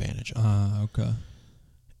taking advantage of. Okay.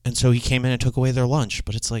 And so he came in and took away their lunch,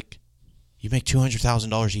 but it's like, you make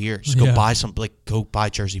 $200,000 a year. Just go buy go buy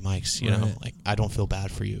Jersey Mike's. You know, like I don't feel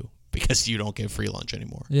bad for you because you don't get free lunch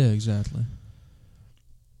anymore. Yeah, exactly.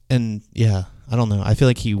 And yeah, I don't know. I feel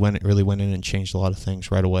like he really went in and changed a lot of things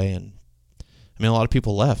right away. And I mean, a lot of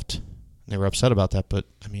people left. And they were upset about that, but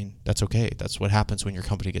I mean, that's okay. That's what happens when your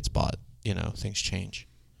company gets bought. You know, things change.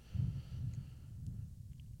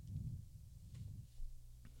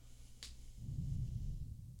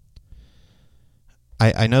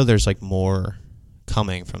 I know there's like more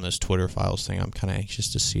coming from this Twitter files thing. I'm kind of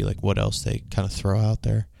anxious to see like what else they kind of throw out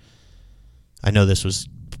there. I know this was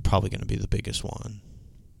probably going to be the biggest one,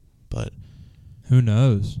 but who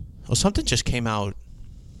knows? Well, something just came out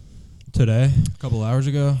today, a couple hours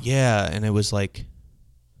ago. Yeah, and it was like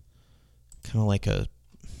kind of like a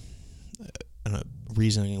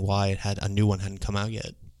reasoning why a new one hadn't come out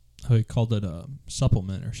yet. Oh, he called it a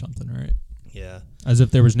supplement or something, right? Yeah. As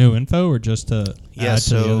if there was new info or just to add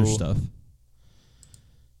to the other stuff?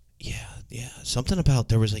 Yeah. Something about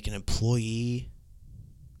there was like an employee.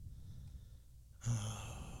 Oh,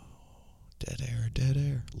 dead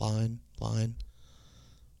air. Line.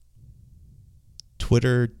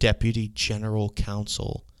 Twitter Deputy General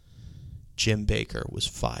Counsel Jim Baker was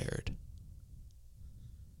fired.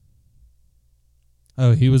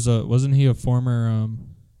 Oh, wasn't he a former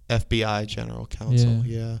FBI General Counsel?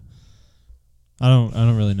 Yeah. I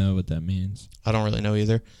don't really know what that means. I don't really know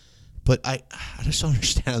either. But I just don't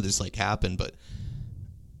understand how this like happened, but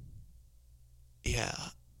yeah.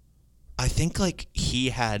 I think like he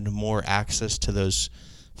had more access to those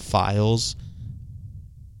files.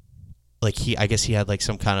 Like I guess he had like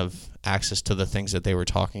some kind of access to the things that they were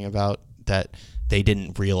talking about that they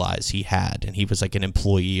didn't realize he had, and he was like an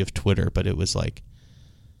employee of Twitter, but it was like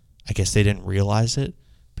I guess they didn't realize it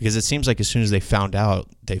because it seems like as soon as they found out,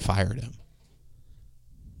 they fired him.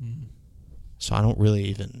 So I don't really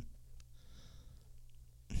even...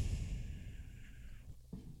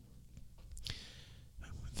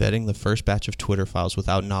 Vetting the first batch of Twitter files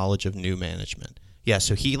without knowledge of new management. Yeah,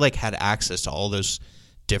 so he like had access to all those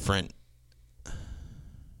different...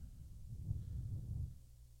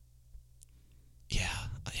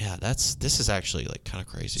 Yeah, this is actually like kind of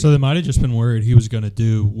crazy. So they might have just been worried he was going to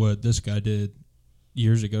do what this guy did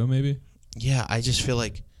years ago, maybe? Yeah, I just feel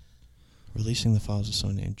like releasing the files of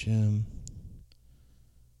someone named Jim...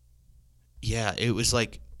 Yeah, it was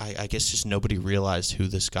like, I guess just nobody realized who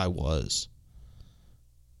this guy was.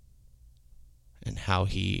 And how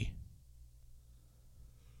he...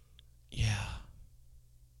 Yeah.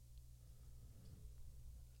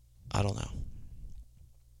 I don't know.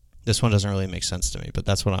 This one doesn't really make sense to me, but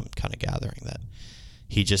that's what I'm kind of gathering, that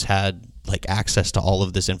he just had like access to all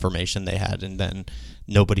of this information they had, and then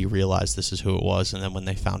nobody realized this is who it was, and then when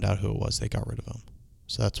they found out who it was, they got rid of him.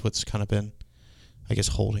 So that's what's kind of been, I guess,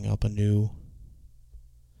 holding up a new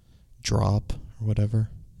drop or whatever.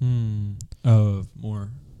 Oh,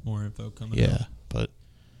 more info coming out. Yeah, but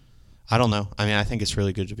I don't know. I mean, I think it's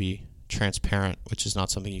really good to be transparent, which is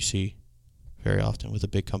not something you see very often with a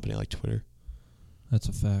big company like Twitter. That's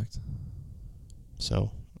a fact.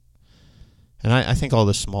 So, and I think all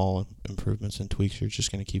the small improvements and tweaks are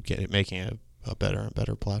just going to keep making it a better and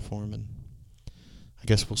better platform, and I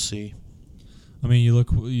guess we'll see. I mean, you look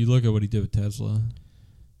at what he did with Tesla.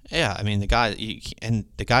 Yeah, I mean the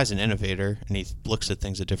guy's an innovator, and he looks at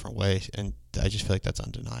things a different way, and I just feel like that's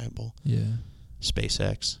undeniable. Yeah.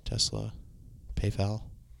 SpaceX, Tesla, PayPal.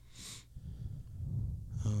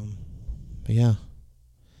 But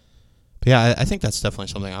yeah, I think that's definitely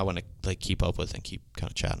something I want to like keep up with and keep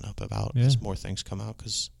kind of chatting up about as more things come out,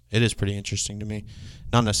 because it is pretty interesting to me.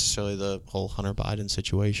 Not necessarily the whole Hunter Biden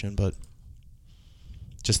situation, but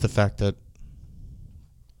just the fact that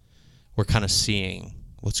we're kind of seeing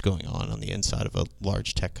what's going on the inside of a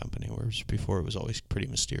large tech company, whereas before it was always pretty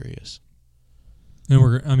mysterious.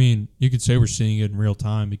 And you could say we're seeing it in real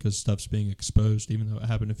time because stuff's being exposed, even though it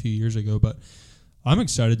happened a few years ago. But I'm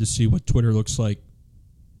excited to see what Twitter looks like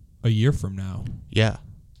a year from now. Yeah,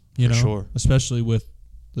 sure. Especially with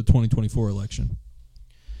the 2024 election.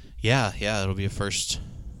 Yeah, it'll be a first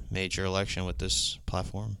major election with this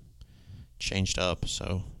platform changed up.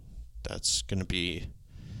 So that's going to be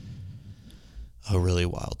a really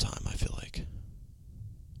wild time, I feel like.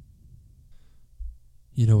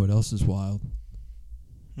 You know what else is wild?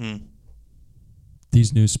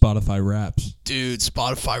 These new Spotify Wraps. Dude,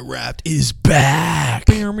 Spotify Wrapped is back.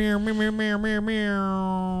 The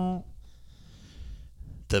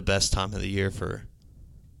best time of the year for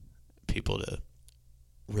people to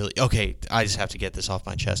really... Okay, I just have to get this off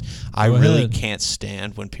my chest. I really can't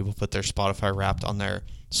stand when people put their Spotify Wrapped on their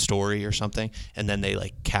story or something, and then they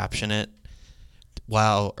like caption it.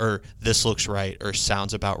 Wow, or this looks right, or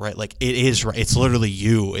sounds about right. Like, it is right. It's literally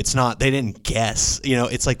you. It's not, they didn't guess.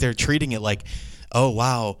 It's like they're treating it like, oh,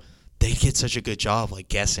 wow, they did such a good job, like,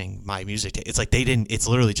 guessing my music. It's like they didn't, it's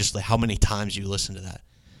literally just like how many times you listen to that.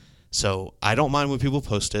 So I don't mind when people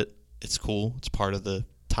post it. It's cool. It's part of the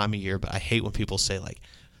time of year, but I hate when people say, like,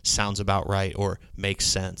 sounds about right or makes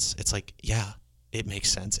sense. It's like, yeah, it makes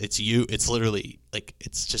sense. It's you. It's literally, like,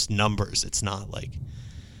 it's just numbers. It's not like...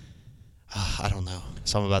 I don't know.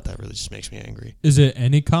 Something about that really just makes me angry. Is it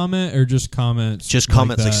any comment or just comments? Just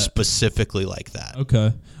comments like specifically like that.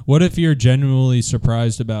 Okay. What if you're genuinely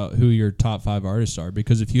surprised about who your top 5 artists are?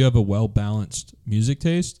 Because if you have a well-balanced music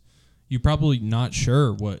taste, you're probably not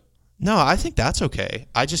sure what... No, I think that's okay.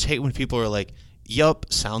 I just hate when people are like, yup,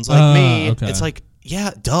 sounds like me. Okay. It's like,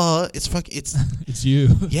 yeah, duh. It's it's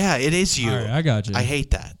you. Yeah, it is you. All right, I got you. I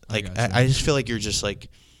hate that. Like, I just feel like you're just like...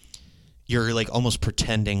 You're like almost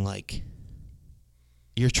pretending like...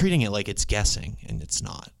 You're treating it like it's guessing, and it's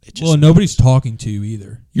not. Well, nobody's talking to you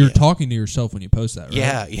either. You're talking to yourself when you post that,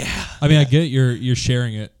 right? Yeah. I mean, I get you're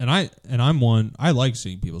sharing it, and I'm one. I like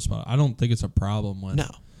seeing people's spot. I don't think it's a problem when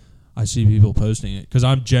I see people posting it, because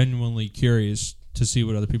I'm genuinely curious to see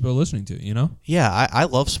what other people are listening to. Yeah, I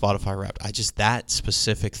love Spotify Wrapped. I just, that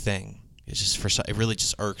specific thing, it really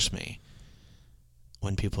just irks me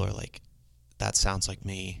when people are like, that sounds like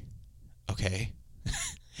me. Okay,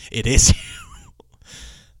 it is you.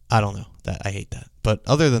 I don't know. I hate that. But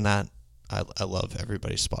other than that, I love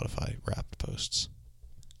everybody's Spotify Wrapped posts.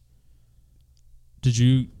 Do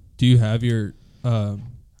you have your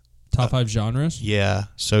top 5 genres? Yeah.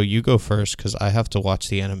 So you go first, because I have to watch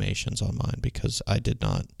the animations on mine, because I did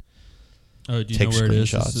not. Oh, do you know where it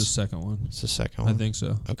is? This is the second one. It's the second one? I think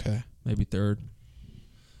so. Okay. Maybe third.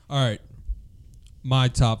 All right. My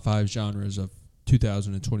top 5 genres of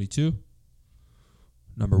 2022.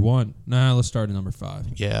 Number 1. Let's start at number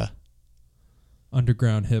 5. Yeah.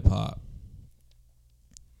 Underground hip hop.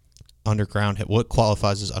 What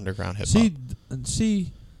qualifies as underground hip hop?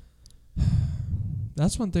 See,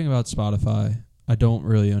 that's one thing about Spotify I don't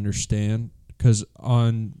really understand, because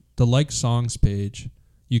on the like songs page,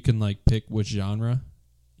 you can like pick which genre.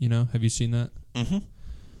 Have you seen that? Mm-hmm.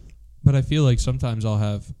 But I feel like sometimes I'll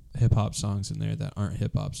have hip-hop songs in there that aren't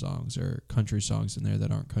hip-hop songs, or country songs in there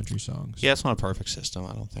that aren't country songs. Yeah, it's not a perfect system,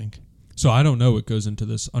 I don't think. So I don't know what goes into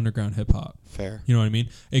this underground hip-hop. Fair. You know what I mean?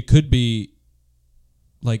 It could be,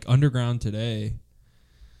 like, underground today.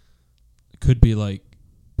 It could be, like,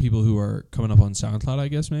 people who are coming up on SoundCloud, I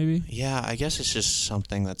guess, maybe? Yeah, I guess it's just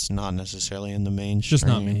something that's not necessarily in the mainstream. Just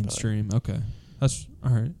not mainstream. Okay. That's, all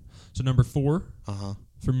right. So number 4,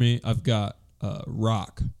 for me, I've got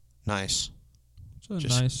rock. Nice.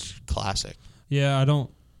 Just nice classic. Yeah, I don't,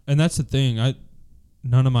 and that's the thing.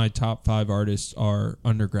 None of my top 5 artists are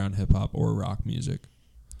underground hip hop or rock music.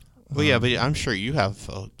 Well, yeah, but I'm sure you have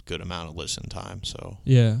a good amount of listen time. So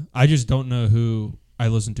yeah, I just don't know who I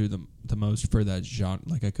listen to the most for that genre.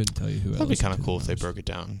 Like, I couldn't tell you who. That'd be kind of cool if they broke it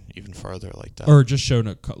down even farther like that, or just showed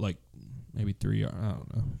like maybe 3. I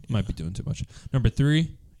don't know. Might be doing too much. Number 3.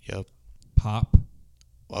 Yep. Pop.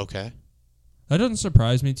 Okay. That doesn't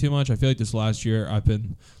surprise me too much. I feel like this last year I've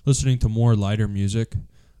been listening to more lighter music.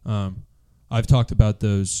 I've talked about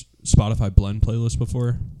those Spotify blend playlists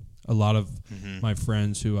before. a lot of my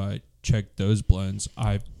friends who I check those blends,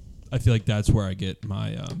 I feel like that's where I get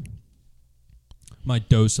my my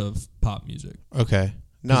dose of pop music. Okay.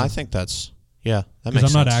 No, I think that's that makes sense.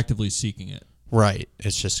 Because I'm not actively seeking it. Right.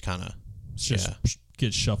 It's just kind of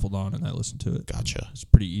gets shuffled on and I listen to it. Gotcha. It's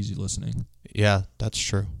pretty easy listening. Yeah, that's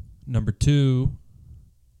true. Number 2,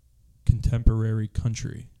 contemporary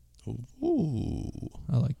country. Ooh.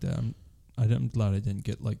 I like that. I'm glad I didn't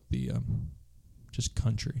get like the just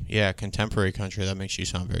country. Yeah, contemporary country. That makes you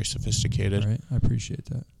sound very sophisticated. Right. I appreciate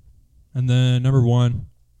that. And then number 1,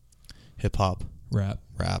 Hip hop. rap.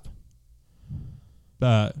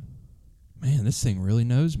 Man, this thing really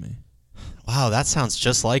knows me. Wow, that sounds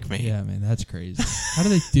just like me. Yeah, man, that's crazy. How do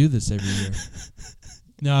they do this every year?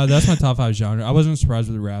 No, that's my top 5 genre. I wasn't surprised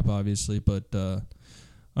with the rap, obviously, but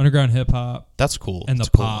underground hip hop. That's cool. And that's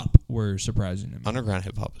the cool. pop were surprising to me. Underground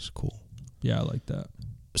hip hop is cool. Yeah, I like that.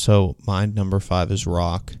 So my number 5 is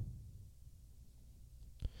rock.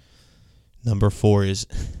 Number 4 is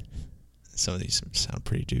some of these sound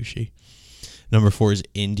pretty douchey. Number 4 is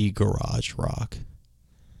indie garage rock.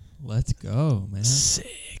 Let's go, man.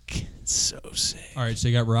 Sick. So sick. All right, so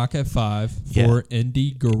you got rock at 5 for Yeah.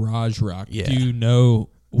 indie garage rock. Yeah. Do you know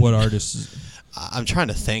what artists? I'm trying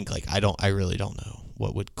to think. Like, I really don't know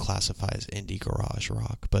what would classify as indie garage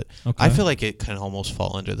rock, but Okay. I feel like it can almost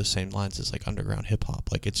fall under the same lines as like underground hip hop.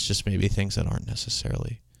 Like, it's just maybe things that aren't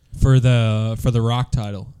necessarily. for the rock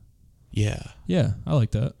title. Yeah. Yeah, I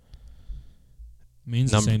like that.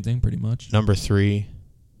 Means the same thing pretty much. Number 3,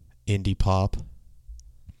 indie pop.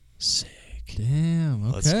 Sick. Damn,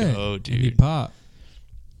 okay. Let's go, dude. Indie pop.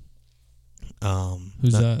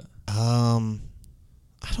 Who's that? I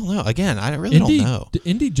don't know. Again, I really don't know.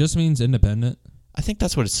 Indie just means independent. I think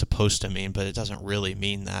that's what it's supposed to mean, but it doesn't really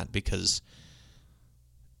mean that because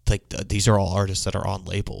like these are all artists that are on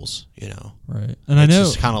labels, you know. Right. And I know it's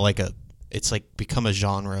just kind of like it's like become a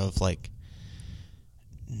genre of like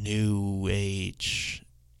new age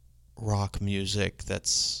rock music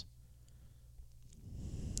that's,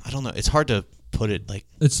 I don't know. It's hard to put it like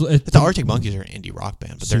the Arctic Monkeys are an indie rock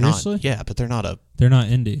band, but seriously? they're not. Yeah, but they're not They're not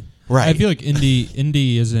indie. Right. I feel like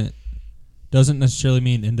indie doesn't necessarily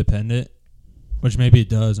mean independent, which maybe it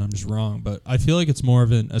does. I'm just wrong, but I feel like it's more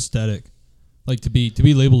of an aesthetic. Like to be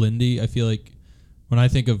labeled indie, I feel like when I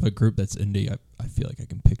think of a group that's indie, I feel like I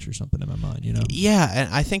can picture something in my mind, you know? Yeah,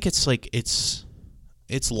 and I think it's like it's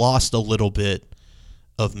lost a little bit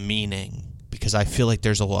of meaning because I feel like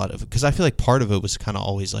there's a lot of, because I feel like part of it was kind of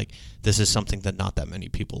always like, this is something that not that many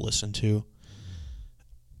people listen to.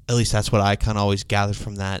 At least that's what I kind of always gathered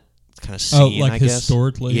from that kind of scene, like I guess.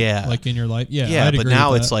 historically? Yeah. Like in your life? Yeah, yeah, I'd but agree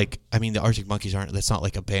now with it's that. like, I mean, the Arctic Monkeys that's not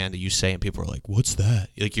like a band that you say and people are like, what's that?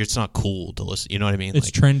 Like, it's not cool to listen, you know what I mean? It's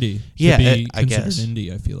like, trendy yeah, to be I considered guess.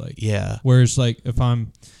 indie, I feel like. Yeah. Whereas like if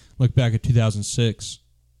I'm look back at 2006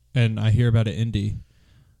 and I hear about an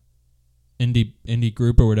indie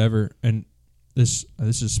group or whatever, and this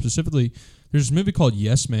is specifically, there's this movie called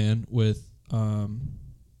Yes Man with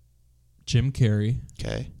Jim Carrey.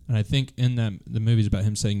 Okay. And I think in that the movie's about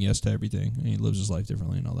him saying yes to everything and he lives his life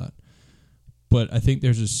differently and all that. But I think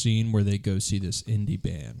there's a scene where they go see this indie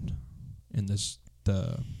band and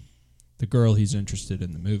the girl he's interested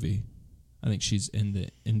in the movie, I think she's in the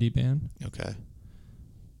indie band. Okay.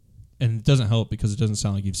 And it doesn't help because it doesn't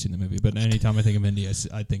sound like you've seen the movie. But anytime I think of indie,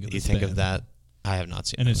 I think of this You think band. of that? I have not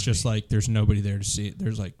seen And that it's movie. just like there's nobody there to see it.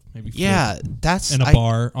 There's like maybe Yeah, that's... in a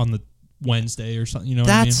bar on the Wednesday or something. You know what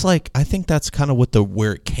I mean? That's like, I think that's kind of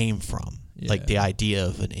where it came from. Yeah. Like the idea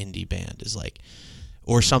of an indie band is like,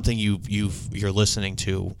 or something you're listening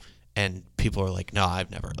to and people are like, no, I've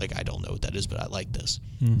never, like, I don't know what that is, but I like this.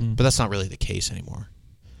 Mm-hmm. But that's not really the case anymore.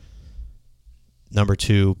 Number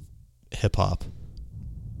 2, hip hop.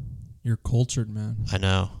 You're cultured, man. I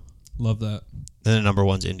know. Love that. Then the number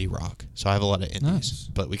 1's indie rock. So I have a lot of indies, Nice.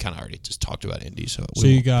 but we kind of already just talked about indies. So So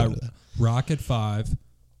you got rock at 5,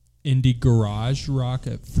 indie garage rock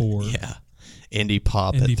at 4, yeah, indie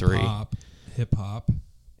pop indie at 3, pop, hip hop.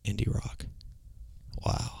 indie rock.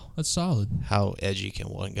 Wow, That's solid. how edgy can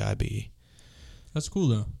one guy be? That's cool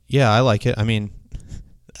though. Yeah, I like it. I mean,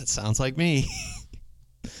 that sounds like me.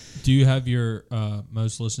 Do you have your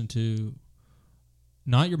most listened to?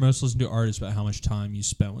 Not your most listened to artist, but how much time you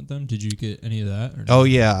spent with them? Did you get any of that? Or no? Oh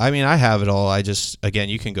yeah, I mean, I have it all. I just, again,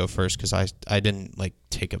 you can go first because I didn't like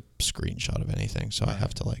take a screenshot of anything, so I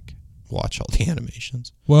have to like watch all the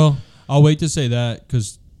animations. Well, I'll wait to say that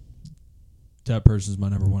because that person's my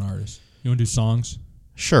number 1 artist. You want to do songs?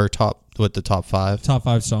 Sure, top 5. Top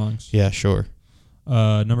 5 songs. Yeah, sure.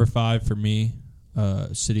 Number 5 for me,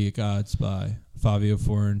 City of Gods by Fabio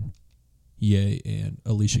Foreign, Ye, and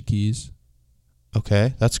Alicia Keys.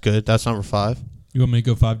 Okay, that's good. That's number 5. You want me to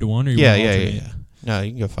go 5 to 1, or you Yeah, want to yeah, alternate? yeah. No,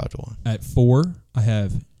 you can go 5 to 1. At 4, I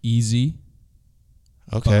have Easy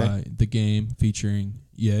Okay. by The Game featuring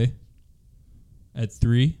Ye. At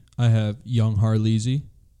 3, I have Young Harleasy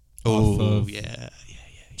off Oh, of yeah.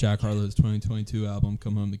 Jack Harlow's 2022 album,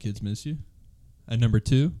 Come Home, the Kids Miss You. At number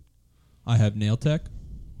 2, I have Nail Tech,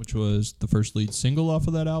 which was the first lead single off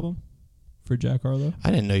of that album for Jack Harlow. I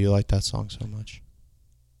didn't know you liked that song so much.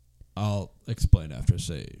 I'll explain after I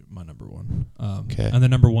say my number 1. Okay. And the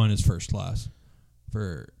number 1 is First Class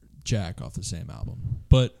for Jack off the same album.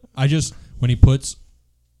 But I just, when he puts,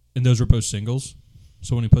 and those were both singles,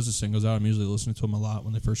 so when he puts the singles out, I'm usually listening to them a lot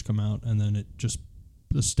when they first come out, and then it just,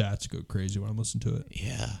 the stats go crazy when I'm listening to it.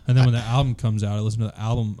 Yeah. And then when the album comes out, I listen to the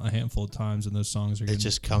album a handful of times, and those songs are It getting,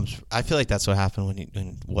 just comes. I feel like that's what happened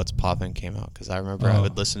when What's Poppin' came out, because I remember I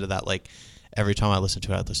would listen to that, like, every time I listened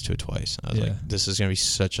to it, I'd listen to it twice. And I was like, this is going to be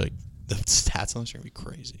such, like, the stats on this are going to be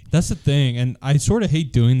crazy. That's the thing, and I sort of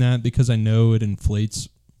hate doing that because I know it inflates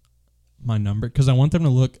my number, because I want them to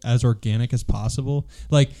look as organic as possible.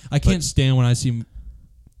 Like, I can't stand when I see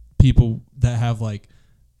people that have, like,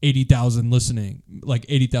 80,000 listening, like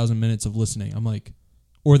 80,000 minutes of listening. I'm like,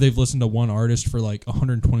 or they've listened to one artist for like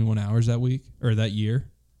 121 hours that week or that year.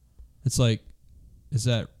 It's like, is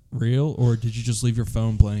that real, or did you just leave your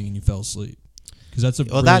phone playing and you fell asleep? Because that's a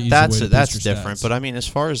really easy way to that's boost your different. stats. But I mean, as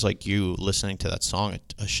far as like you listening to that song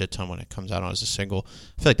a shit ton when it comes out as a single,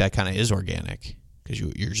 I feel like that kind of is organic because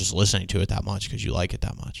you're just listening to it that much because you like it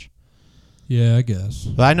that much. Yeah, I guess.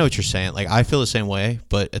 But I know what you're saying. Like, I feel the same way,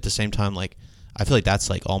 but at the same time, like, I feel like that's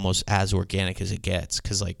like almost as organic as it gets,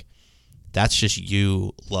 because like that's just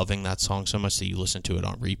you loving that song so much that you listen to it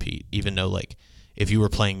on repeat, even though like if you were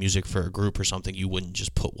playing music for a group or something, you wouldn't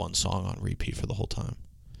just put one song on repeat for the whole time,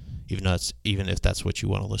 even if that's what you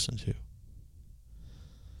want to listen to.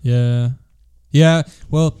 Yeah.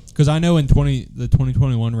 Well, because I know in the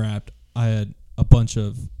 2021 Wrapped, I had a bunch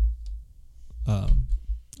of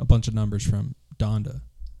numbers from Donda,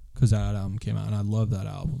 because that album came out and I love that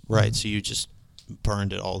album. Right. So you just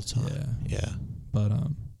burned it all the time. Yeah. But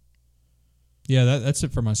that's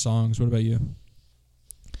it for my songs. What about you?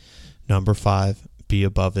 Number 5, Be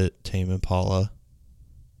Above It, Tame Impala.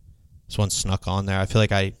 This one snuck on there. I feel like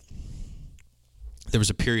there was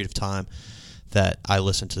a period of time that I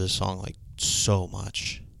listened to this song like so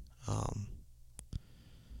much.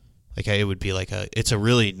 It would be like it's a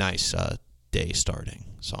really nice day starting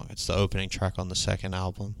song. It's the opening track on the second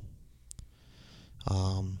album.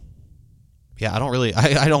 I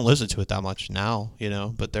don't listen to it that much now,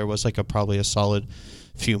 but there was like probably a solid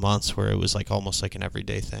few months where it was like almost like an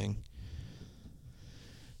everyday thing.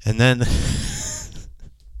 And then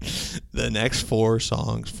the next 4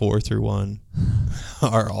 songs, 4 through 1,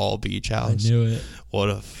 are all Beach House. I knew it. What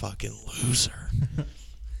a fucking loser.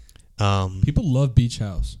 People love Beach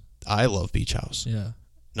House. I love Beach House. Yeah.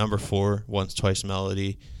 Number 4, Once Twice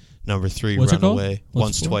Melody. Number 3, What's it Runaway. called?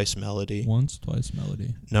 Once Twice Melody. Once Twice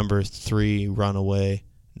Melody. Number 3, Runaway.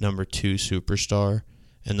 Number 2, Superstar.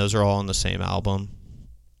 And those are all on the same album.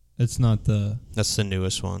 It's not the... That's the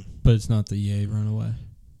newest one. But it's not the Ye Runaway.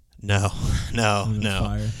 No.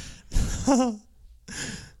 Fire. And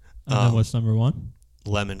then what's number 1?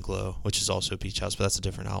 Lemon Glow, which is also Beach House, but that's a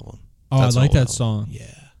different album. Oh, That's I like an that old song. album.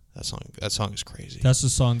 Yeah, that song is crazy. That's the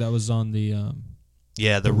song that was on the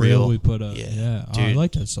the reel real we put up. Yeah, Oh, I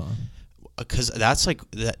like that song. Because that's like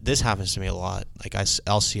this happens to me a lot. Like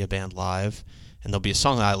I'll see a band live, and there'll be a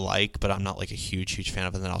song that I like, but I'm not like a huge fan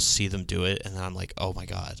of, and then I'll see them do it, and then I'm like, oh my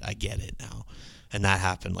god, I get it now. And that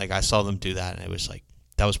happened. Like I saw them do that, and it was like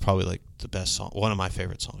that was probably like the best song, one of my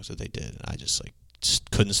favorite songs that they did, and I just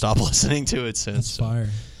couldn't stop listening to it since. That's fire.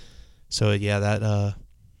 So yeah, that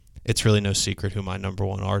it's really no secret who my number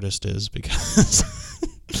 1 artist is, because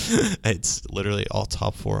it's literally all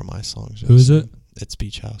top 4 of my songs. Who is it? It's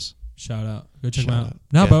Beach House. Shout out. Go check them Shout out. out.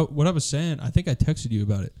 Now, Yeah. about what I was saying, I think I texted you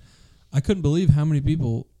about it. I couldn't believe how many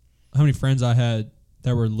friends I had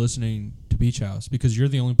that were listening to Beach House, because you're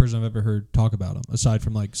the only person I've ever heard talk about them, aside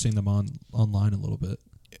from like seeing them online a little bit.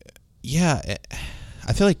 Yeah,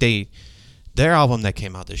 I feel like their album that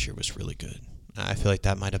came out this year was really good. I feel like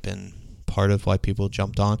that might have been part of why people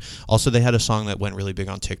jumped on. Also, they had a song that went really big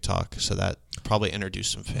on TikTok, so that probably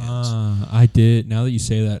introduced some fans. I did. Now that you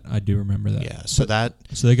say that, I do remember that. Yeah, so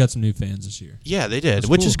they got some new fans this year. Yeah, they did, That's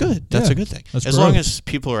which cool. is good. That's Yeah, a good thing. that's As long growth. as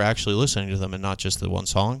people are actually listening to them and not just the one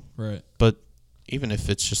song. Right. But even if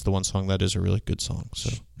it's just the one song, that is a really good song. So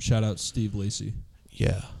Shout out Steve Lacy.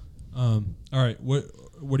 yeah. All right.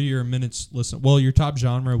 What are your minutes listen? Well, your top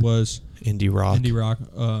genre was Indie rock. indie rock.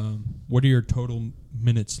 What are your total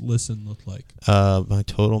minutes listened look like? My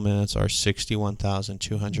total minutes are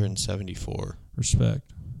 61,274.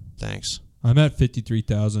 Respect. Thanks. I'm at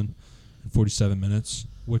 53,047 minutes,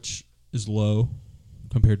 which is low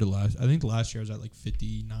compared to last. I think last year I was at like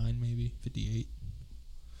 59, maybe 58.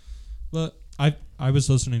 But I was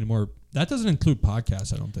listening to more. That doesn't include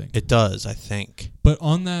podcasts, I don't think. It does, I think. But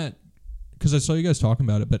on that, because I saw you guys talking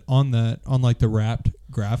about it, but on that, on like the wrapped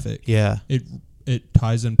graphic, Yeah. it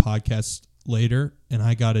ties in podcasts later, and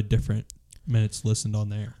I got a different minutes listened on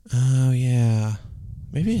there. Oh, yeah.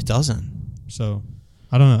 Maybe it doesn't. So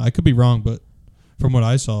I don't know. I could be wrong, but from what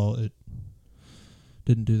I saw, it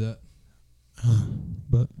didn't do that.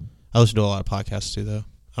 But I listen to a lot of podcasts too, though.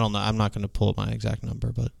 I don't know. I'm not going to pull up my exact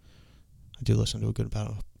number, but I do listen to a good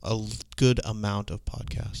amount of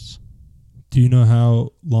podcasts. do you know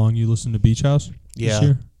how long you listened to Beach House this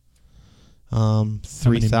year?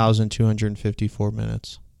 3,254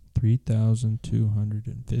 minutes.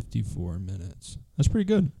 3,254 minutes. That's pretty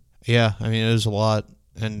good. Yeah, I mean, it was a lot.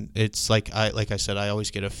 And it's like I said, I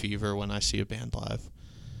always get a fever when I see a band live.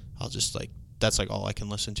 I'll just that's like all I can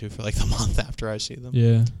listen to for like the month after I see them.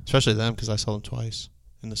 Yeah. Especially them, because I saw them twice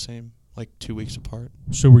in the same, 2 weeks apart.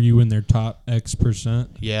 So were you in their top X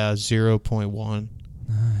percent? Yeah, 0.1.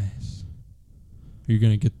 Nice. You're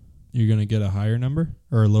gonna get a higher number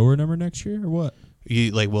or a lower number next year or what?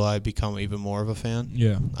 Will I become even more of a fan?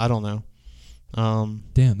 Yeah. I don't know.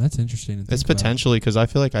 Damn, that's interesting. To think It's about. potentially because I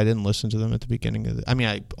feel like I didn't listen to them at the beginning of I mean,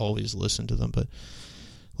 I always listened to them, but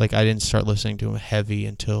I didn't start listening to them heavy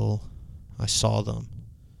until I saw them,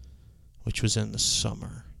 which was in the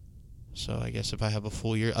summer. So I guess if I have a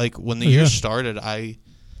full year, when the year started, I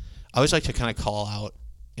always like to kind of call out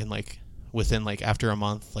in within after a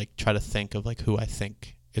month, try to think of who I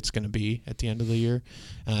think it's going to be at the end of the year.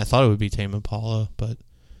 And I thought it would be Tame Impala, but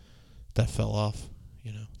that fell off.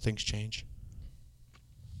 Things change.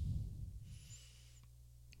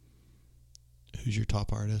 Who's your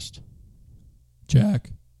top artist? Jack.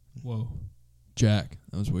 Whoa. Jack.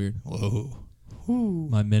 That was weird. Whoa.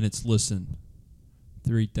 My minutes listened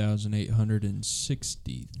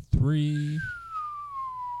 3,863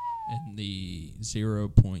 in the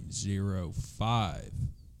 0.05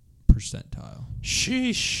 percentile.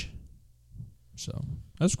 Sheesh. So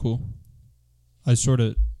that's cool.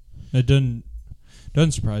 It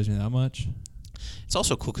doesn't surprise me that much. It's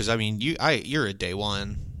also cool because you're a day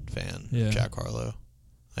one fan of Jack Harlow.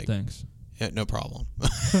 Thanks. Yeah, no problem.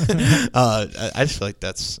 I just feel like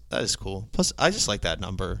that is cool. Plus, I just like that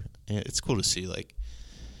number. It's cool to see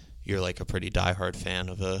you're a pretty diehard fan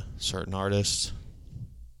of a certain artist.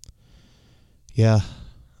 Yeah,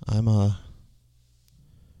 I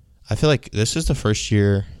feel like this is the first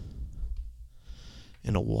year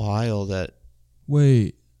in a while that.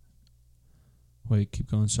 Wait, keep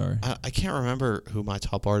going. Sorry. I can't remember who my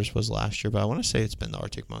top artist was last year, but I want to say it's been the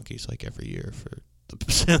Arctic Monkeys every year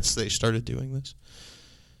since they started doing this.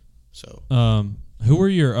 So, who were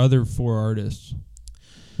your other 4 artists?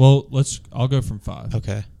 Well, I'll go from 5.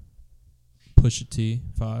 Okay. Pusha T,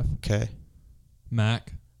 5. Okay.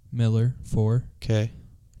 Mac Miller, 4. Okay.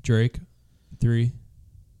 Drake, 3.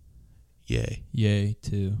 Yay. Ye,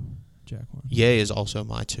 2. Jack, 1. Ye is also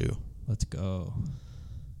my 2. Let's go.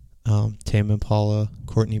 Tame Impala,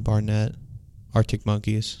 Courtney Barnett, Arctic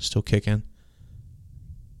Monkeys, still kicking.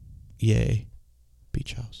 Yay.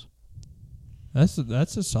 Beach House.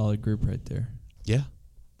 That's a solid group right there. Yeah.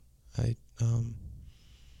 I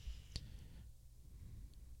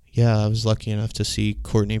was lucky enough to see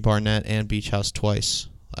Courtney Barnett and Beach House twice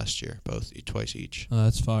last year, twice each. Oh,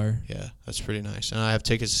 that's fire. Yeah, that's pretty nice. And I have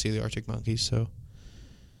tickets to see the Arctic Monkeys, so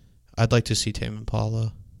I'd like to see Tame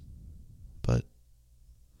Impala, but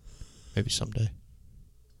maybe someday.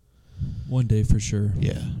 One day for sure.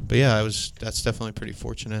 Yeah, but yeah, that's definitely pretty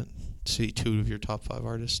fortunate to see 2 of your top 5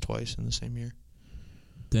 artists twice in the same year.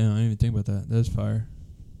 Damn, I didn't even think about that. That's fire.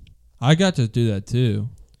 I got to do that too.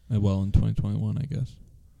 Well, in 2021, I guess.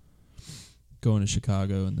 Going to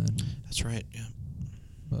Chicago and then. That's right. Yeah.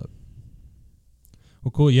 But.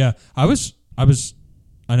 Well, cool. Yeah, I know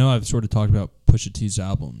I've sort of talked about Pusha T's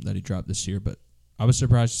album that he dropped this year, but I was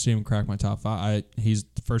surprised to see him crack my top 5. He's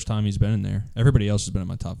the first time he's been in there. Everybody else has been in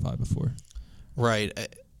my top 5 before. Right.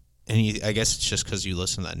 And I guess it's just because you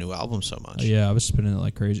listen to that new album so much. Yeah, I was spinning it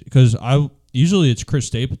like crazy. Because usually it's Chris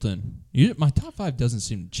Stapleton. My top 5 doesn't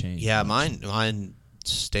seem to change. Yeah, mine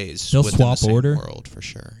stays They'll within swap the same order, world for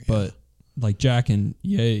sure. Yeah. But Jack and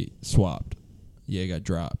Ye swapped. Ye got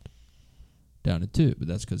dropped down to 2, but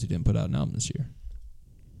that's because he didn't put out an album this year.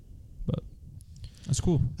 But that's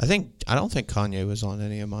cool. I don't think Kanye was on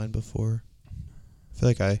any of mine before. I feel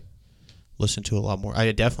like I listened to a lot more.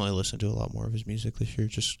 I definitely listened to a lot more of his music this year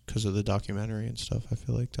just because of the documentary and stuff. I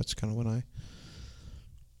feel like that's kind of when I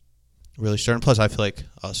really started. Plus, I feel like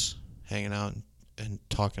us hanging out and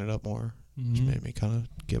talking it up more just made me kind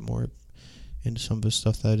of get more into some of his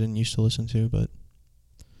stuff that I didn't used to listen to. But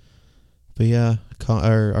yeah,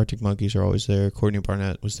 our Arctic Monkeys are always there. Courtney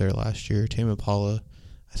Barnett was there last year. Tame Impala,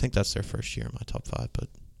 I think that's their first year in my top 5, but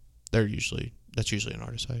that's usually an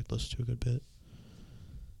artist I listen to a good bit.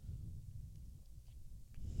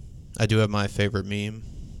 I do have my favorite meme.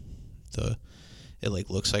 It like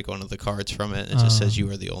looks like one of the cards from it, and it just says "You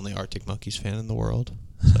are the only Arctic Monkeys fan in the world."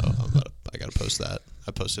 So I gotta post that.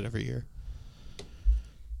 I post it every year.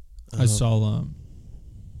 I saw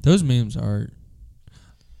those memes are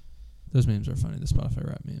funny. The Spotify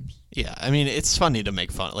rap memes. Yeah, I mean it's funny to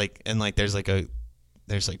make fun. There's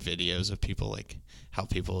videos of people like how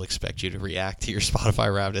people expect you to react to your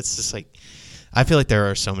Spotify rap. It's just like I feel like there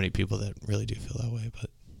are so many people that really do feel that way, but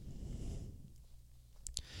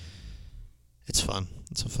it's fun.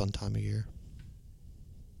 It's a fun time of year.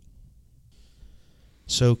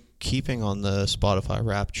 So keeping on the Spotify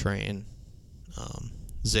rap train,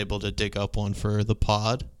 was able to dig up one for the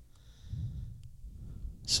pod.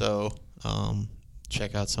 So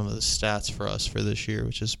check out some of the stats for us for this year,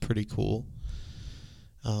 which is pretty cool.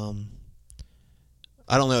 I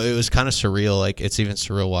don't know. It was kind of surreal. Like it's even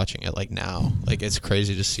surreal watching it like now. Like it's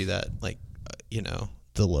crazy to see that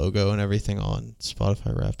the logo and everything on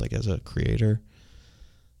Spotify Wrapped like as a creator.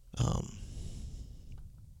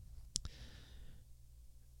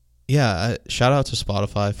 Shout out to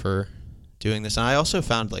Spotify for doing this. And I also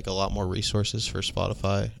found like a lot more resources for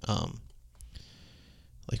Spotify,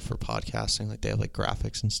 like for podcasting. Like they have like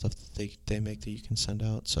graphics and stuff that they make that you can send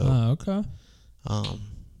out. So okay.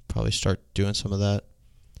 Probably start doing some of that.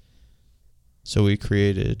 So we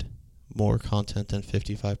created more content than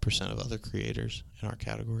 55% of other creators in our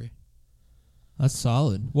category. That's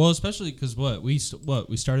solid. Well, especially because we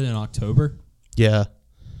started in October. Yeah,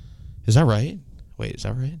 is that right? Wait, is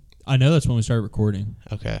that right? I know that's when we started recording.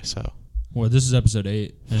 Okay, so this is episode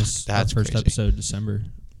 8, and it's that's our first crazy. episode December.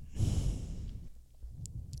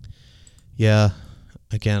 Yeah,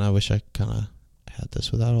 again, I wish I kind of had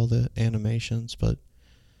this without all the animations, but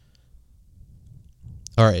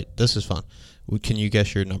all right, this is fun. Can you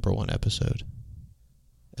guess your number 1 episode?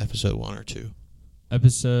 Episode 1 or 2?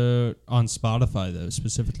 Episode on Spotify, though,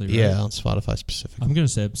 specifically, right? Yeah, on Spotify specifically. I'm going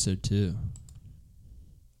to say episode 2.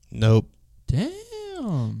 Nope.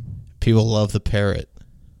 Damn. People love the parrot.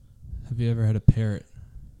 Have you ever had a parrot?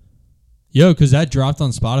 Yo, because that dropped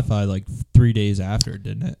on Spotify like 3 days after,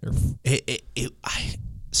 didn't it?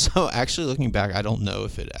 So actually looking back, I don't know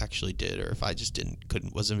if it actually did or if I just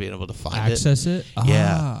wasn't being able to find access it.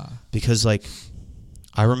 Yeah, because like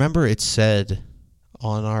I remember it said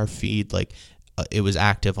on our feed like it was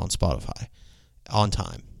active on Spotify on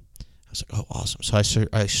time. I was like, oh, awesome. So I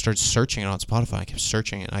started searching it on Spotify. I kept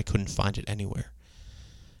searching it and I couldn't find it anywhere.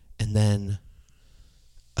 And then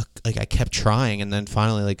I kept trying, and then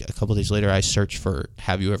finally like a couple of days later I searched for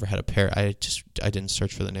 "Have you ever had a parrot?" I didn't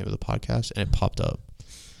search for the name of the podcast and it popped up.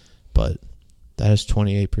 But that has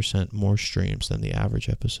 28% more streams than the average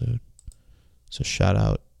episode. So shout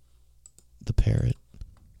out the parrot.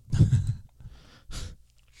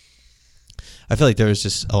 I feel like there was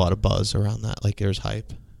just a lot of buzz around that. Like there was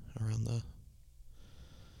hype around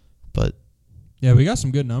but yeah, we got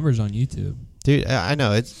some good numbers on YouTube. Dude, I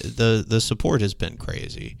know it's the support has been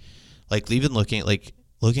crazy. Like even looking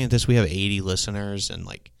at this, we have 80 listeners and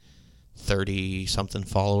like 30 something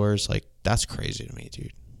followers. Like that's crazy to me,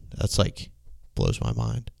 dude. That's like blows my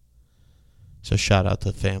mind. So shout out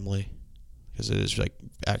to the family, because it is like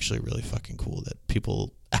actually really fucking cool that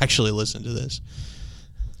people actually listen to this.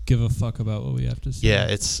 Give a fuck about what we have to say. Yeah,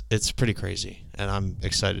 it's pretty crazy, and I'm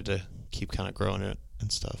excited to keep kind of growing it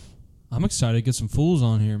and stuff. I'm excited to get some fools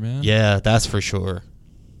on here, man. Yeah, that's for sure.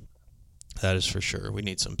 That is for sure. We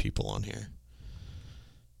need some people on here.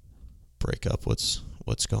 Break up what's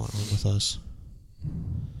going on with us.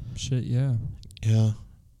 Shit, yeah. Yeah.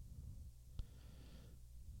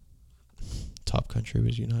 Top country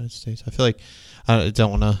was United States. I feel like I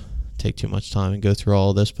don't want to take too much time and go through all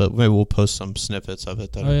of this, but maybe we'll post some snippets of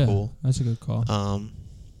it that are cool. That's a good call.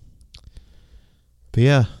 But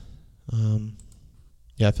yeah.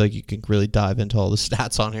 Yeah, I feel like you can really dive into all the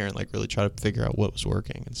stats on here and like really try to figure out what was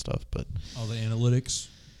working and stuff. But all the analytics.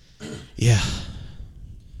 Yeah.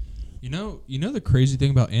 You know the crazy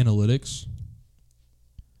thing about analytics?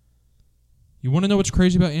 You want to know what's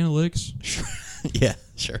crazy about analytics? Sure. Yeah,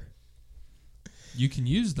 sure. You can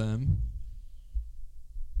use them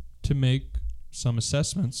to make some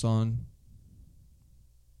assessments on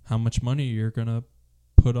how much money you're going to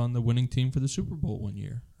put on the winning team for the Super Bowl one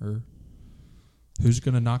year, or who's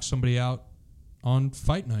going to knock somebody out on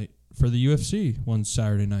fight night for the UFC one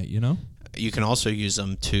Saturday night, you know? You can also use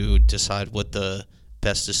them to decide what the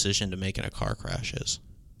best decision to make in a car crash is.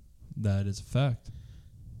 That is a fact.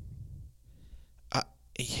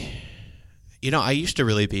 I used to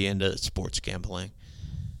really be into sports gambling.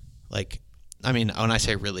 Like, I mean, when I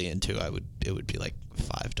say really into, it would be like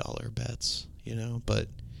 $5 bets, but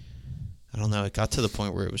I don't know. It got to the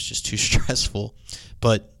point where it was just too stressful.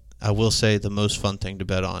 But I will say the most fun thing to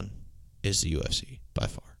bet on is the UFC by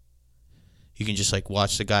far. You can just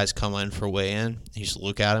watch the guys come in for weigh-in. You just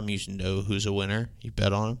look at them. You just know who's a winner. You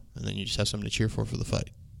bet on them, and then you just have something to cheer for the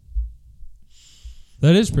fight.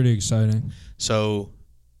 That is pretty exciting. So,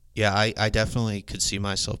 yeah, I definitely could see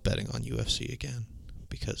myself betting on UFC again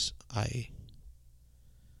because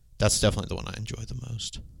that's definitely the one I enjoy the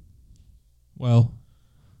most. Well,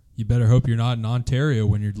 you better hope you're not in Ontario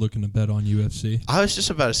when you're looking to bet on UFC. I was just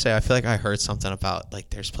about to say, I feel like I heard something about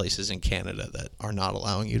there's places in Canada that are not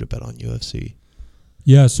allowing you to bet on UFC.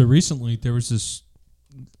 Yeah, so recently there was this,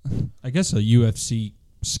 I guess, a UFC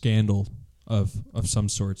scandal of some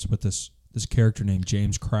sorts with this character named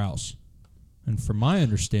James Krause. And from my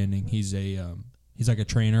understanding, he's like a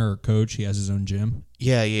trainer or coach. He has his own gym.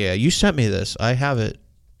 Yeah. You sent me this. I have it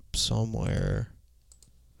somewhere.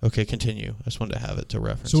 Okay, continue. I just wanted to have it to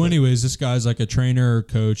reference. So, anyways, this guy's like a trainer or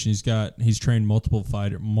coach, and he's trained multiple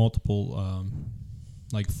fighters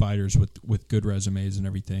with good resumes and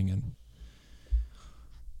everything. And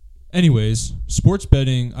anyways, sports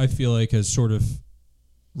betting, I feel like, has sort of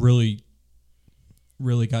really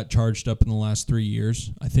got charged up in the last 3 years.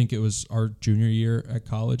 I think it was our junior year at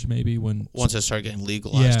college, maybe once it started getting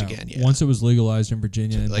legalized again. Yeah, once it was legalized in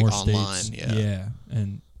Virginia and more online, states. Yeah,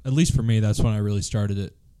 and at least for me, that's when I really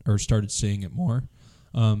started seeing it more.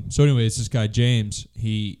 So anyways, this guy James,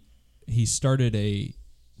 he started a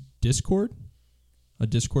Discord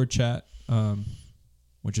chat,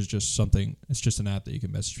 which is just something. It's just an app that you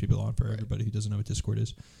can message people on for everybody who doesn't know what Discord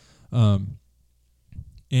is.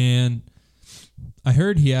 And I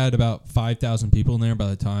heard he had about 5,000 people in there by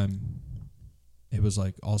the time it was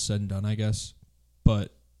all said and done, I guess.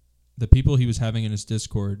 But the people he was having in his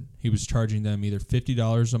Discord, he was charging them either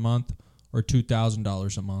 $50 a month or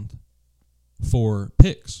 $2,000 a month for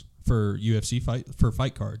picks for UFC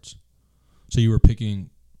fight cards. So you were picking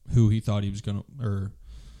who he thought he was going to, or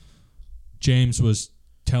James was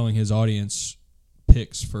telling his audience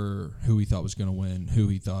picks for who he thought was going to win, who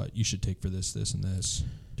he thought you should take for this, and this,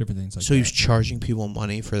 different things like that. So he was charging people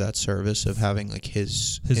money for that service of having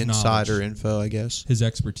his insider knowledge. Info, I guess. His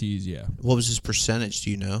expertise, yeah. What was his percentage?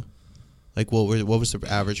 Do you know? What was the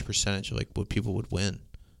average percentage of what people would win?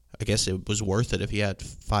 I guess it was worth it if he had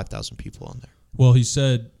 5,000 people on there. Well, he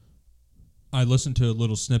said, I listened to a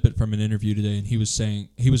little snippet from an interview today, and he was saying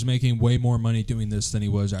he was making way more money doing this than he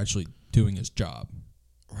was actually doing his job.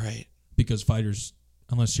 Right. Because fighters,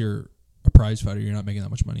 unless you're a prize fighter, you're not making that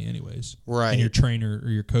much money anyways. Right. And your trainer or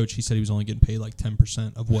your coach, he said he was only getting paid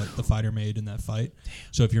 10% of what the fighter made in that fight. Damn.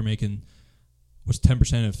 So if you're making, what's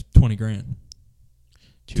 10% of 20 grand?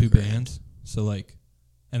 $2 grand. So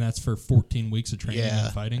and that's for 14 weeks of training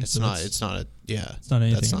and fighting. It's not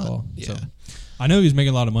anything at all. Yeah. So I know he was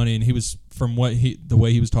making a lot of money, and he was, from the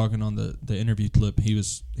way he was talking on the interview clip, he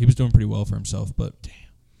was doing pretty well for himself. But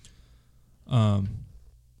damn.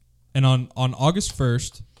 And on August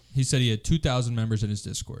 1st, he said he had 2,000 members in his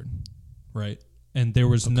Discord, right? And there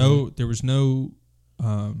was no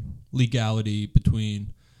legality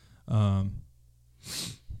between,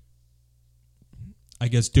 I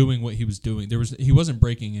guess, doing what he was doing. He wasn't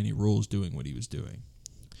breaking any rules doing what he was doing.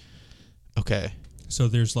 Okay. So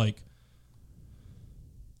there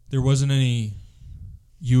wasn't any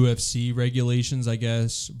UFC regulations, I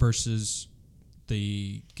guess, versus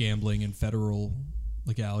the gambling and federal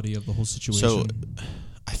legality of the whole situation. So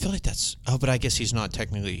I feel like that's... Oh, but I guess he's not a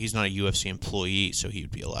UFC employee, so he would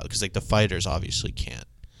be allowed. Because the fighters obviously can't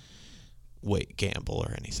gamble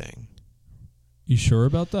or anything. You sure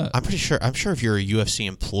about that? I'm pretty sure. I'm sure if you're a UFC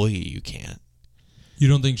employee, you can't. You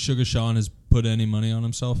don't think Sugar Sean has put any money on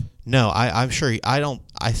himself? No, I'm sure. I don't.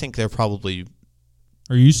 I think they're probably...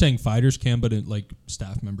 Are you saying fighters can, but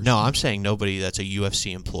staff members? No, I'm saying nobody that's a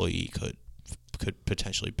UFC employee could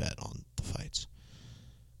potentially bet on the fights.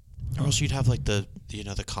 Or else you'd have the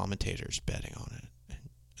commentators betting on it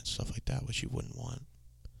and stuff like that, which you wouldn't want.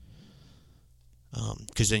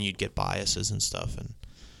 Because then you'd get biases and stuff.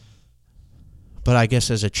 But I guess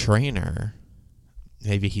as a trainer,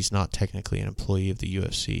 maybe he's not technically an employee of the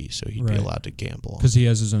UFC, so he'd be allowed to gamble. Because he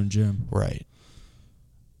has his own gym. Right.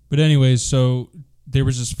 But anyways, so there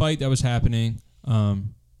was this fight that was happening,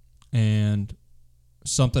 and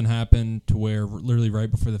something happened to where literally right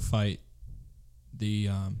before the fight, the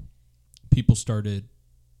people started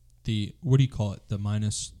what do you call it?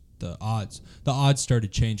 The odds. The odds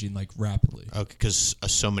started changing like rapidly. Okay, because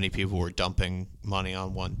so many people were dumping money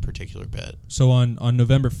on one particular bet. So on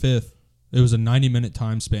November 5th, it was a 90-minute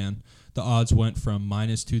time span. The odds went from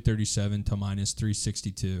minus 237 to minus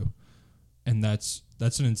 362, and that's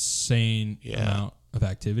an insane amount of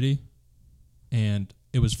activity, and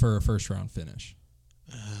it was for a first round finish.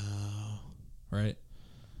 Right?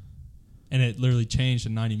 And it literally changed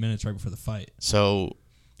in 90 minutes right before the fight. So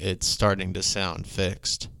it's starting to sound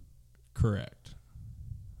fixed. Correct.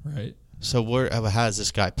 Right? So how does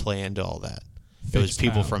this guy play into all that? It was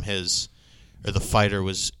people from his, or the fighter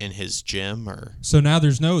was in his gym, or so now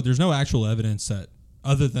there's no actual evidence that,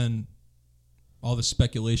 other than all the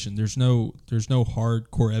speculation, there's no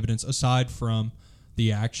hardcore evidence aside from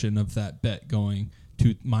the action of that bet going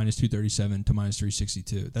to minus 237 to minus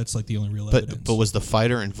 362. That's like the only real evidence. But was the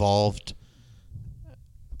fighter involved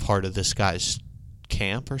part of this guy's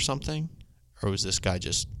camp or something, or was this guy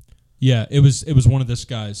just? Yeah, it was one of this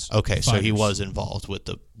guy's. Okay, fighters. So he was involved with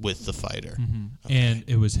the fighter, okay. And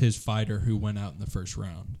it was his fighter who went out in the first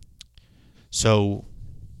round. So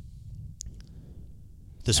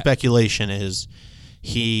the speculation is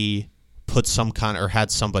he put some kind, or had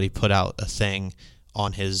somebody put out a thing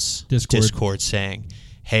on his Discord saying,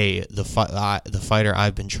 "Hey, the fighter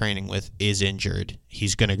I've been training with is injured.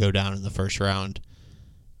 He's going to go down in the first round.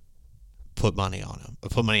 Put money on him.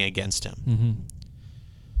 Put money against him." Mm-hmm.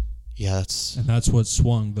 Yeah, that's what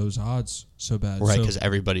swung those odds so bad. Right, because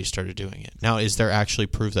everybody started doing it. Now, is there actually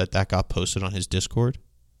proof that got posted on his Discord?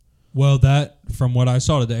 Well, that, from what I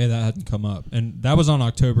saw today, that hadn't come up. And that was on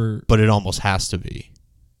October. But it almost has to be.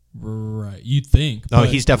 Right. You'd think. No,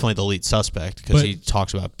 he's definitely the lead suspect because he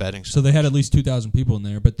talks about betting. So they had at least 2,000 people in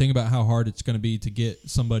there. But think about how hard it's going to be to get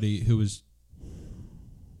somebody who was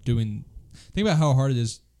doing... Think about how hard it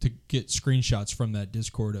is to get screenshots from that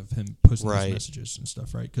Discord of him posting those messages and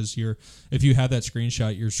stuff, right? Because if you have that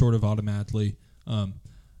screenshot, you're sort of automatically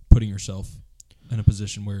putting yourself in a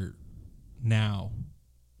position where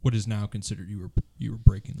what is now considered you were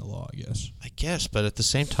breaking the law, I guess. I guess, but at the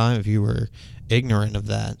same time, if you were ignorant of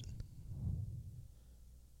that,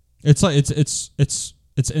 it's like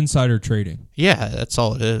it's insider trading. Yeah, that's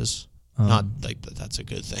all it is. Not like that's a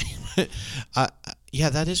good thing. Yeah,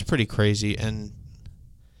 that is pretty crazy. And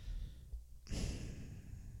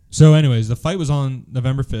so, anyways, the fight was on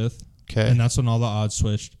November 5th. Okay, and that's when all the odds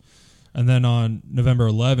switched. And then on November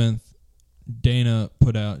 11th, Dana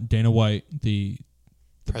White, the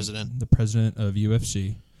president of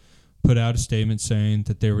UFC, put out a statement saying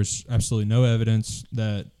that there was absolutely no evidence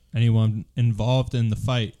that anyone involved in the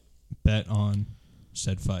fight bet on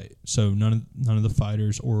said fight. So none of the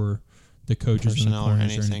fighters or the coaches personnel or or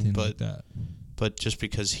anything like that. But just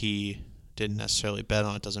because he didn't necessarily bet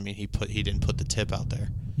on it doesn't mean he didn't put the tip out there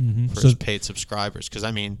for his paid subscribers. Because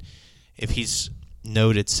I mean, if he's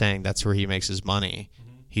noted saying that's where he makes his money,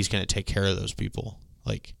 he's going to take care of those people.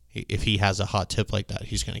 Like, if he has a hot tip like that,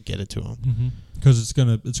 he's going to get it to him. Because it's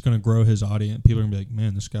gonna grow his audience. People are gonna be like,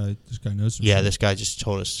 man, this guy knows some shit. This guy just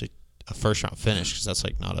told us a first round finish, because that's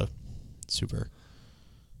like not a super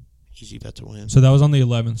easy bet to win. So that was on the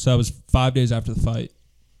 11th. So that was 5 days after the fight.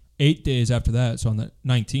 8 days after that, so on the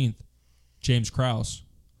 19th, James Krause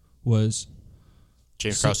is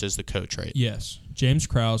the coach, right? Yes. James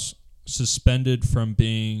Krause suspended from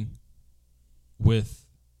being with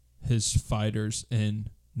his fighters in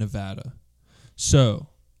Nevada. So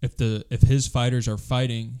if his fighters are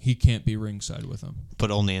fighting, he can't be ringside with them. But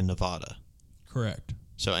only in Nevada. Correct.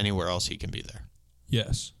 So anywhere else he can be there.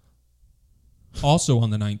 Yes. Also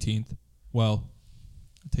on the 19th, well,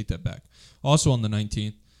 I take that back. Also on the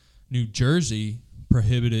 19th, New Jersey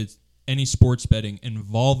prohibited any sports betting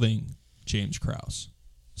involving James Krause.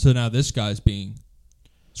 So now this guy's being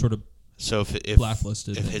sort of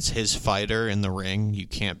blacklisted. If it's his fighter in the ring, you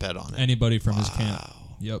can't bet on it. Anybody from his camp.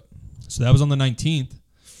 Yep. So that was on the 19th.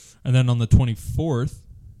 And then on the 24th,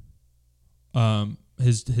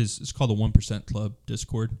 it's called the 1% Club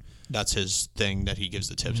Discord. That's his thing that he gives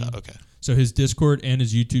the tips out. Okay. So his Discord and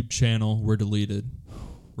his YouTube channel were deleted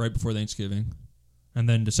right before Thanksgiving. And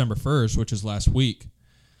then December 1st, which is last week,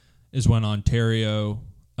 is when Ontario,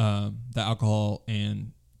 the Alcohol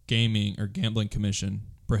and Gambling Commission,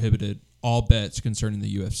 prohibited all bets concerning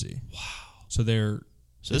the UFC. Wow. So this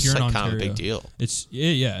is like kind of a big deal. It's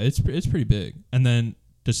pretty big. And then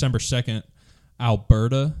December 2nd,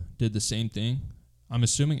 Alberta did the same thing. I'm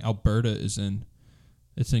assuming Alberta is in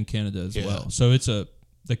Canada as well. So it's a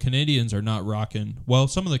the Canadians are not rocking. Well,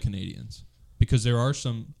 some of the Canadians, because there are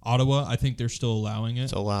some Ottawa. I think they're still allowing it.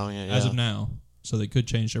 It's allowing it as of now. So they could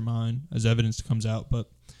change their mind as evidence comes out. But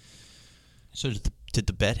so did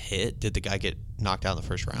the bet hit? Did the guy get knocked out in the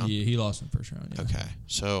first round? yeah, he lost in the first round. Yeah. Okay,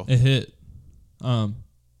 so it hit, and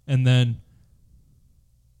then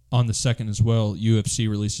on the second as well, UFC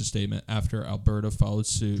released a statement after Alberta followed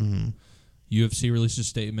suit. Mm-hmm. UFC released a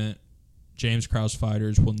statement. James Krause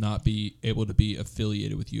fighters will not be able to be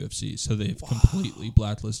affiliated with UFC. So they've completely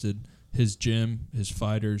blacklisted his gym, his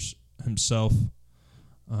fighters, himself.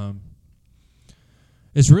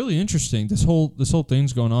 It's really interesting. This whole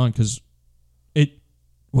thing's going on because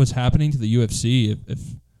what's happening to the UFC if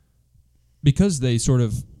because they sort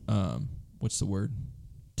of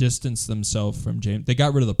distance themselves from James. They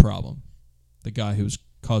got rid of the problem, the guy who was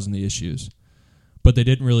causing the issues. But they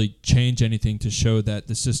didn't really change anything to show that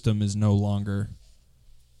the system is no longer...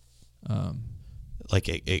 like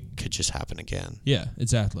it could just happen again. Yeah,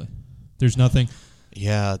 exactly. There's nothing...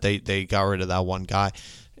 Yeah, they got rid of that one guy.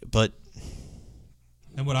 But...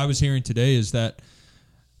 And what I was hearing today is that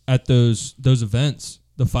at those events,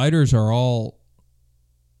 the fighters are all...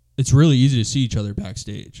 It's really easy to see each other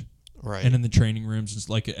backstage. Right. And in the training rooms, it's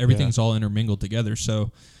like everything's all intermingled together.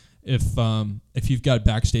 So if you've got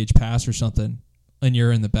backstage pass or something... and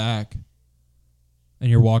you're in the back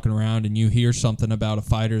and you're walking around and you hear something about a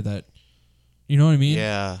fighter that, you know what I mean?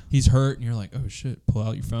 Yeah. He's hurt and you're like, oh shit, pull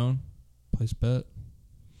out your phone, place a bet.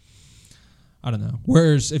 I don't know.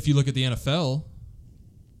 Whereas if you look at the NFL,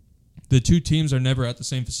 the two teams are never at the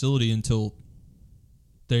same facility until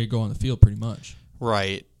they go on the field pretty much.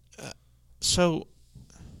 Right. So...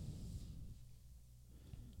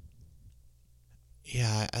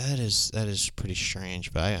 Yeah, that is pretty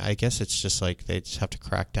strange, but I guess it's just like they just have to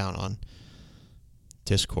crack down on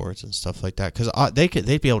discords and stuff like that because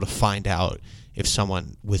they'd be able to find out if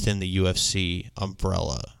someone within the UFC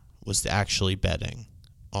umbrella was actually betting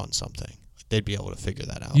on something. They'd be able to figure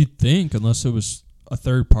that out. You'd think, unless it was a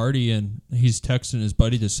third party and he's texting his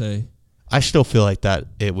buddy to say. I still feel like that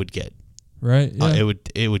it would get right. Yeah.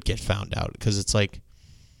 It would get found out because it's like.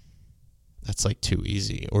 That's like too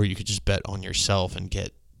easy. Or you could just bet on yourself and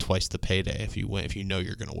get twice the payday if you win. If you know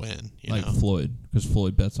you're going to win, like Floyd, because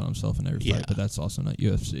Floyd bets on himself in every fight, but that's also not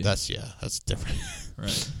UFC. That's different.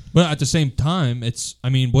 Right. But at the same time,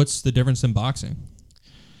 what's the difference in boxing?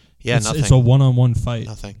 Yeah, nothing. It's a one-on-one fight.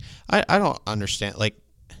 Nothing. I don't understand. Like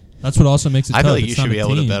that's what also makes it. I tough. feel like you it's should be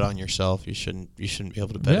able team. to bet on yourself. You shouldn't be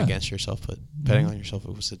able to bet against yourself. But betting on yourself,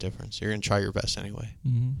 what's the difference? You're going to try your best anyway.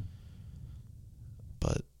 Mm-hmm.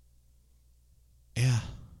 But. Yeah,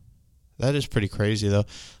 that is pretty crazy though.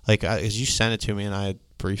 Like as you sent it to me, and I had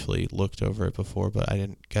briefly looked over it before, but I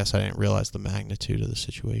didn't realize the magnitude of the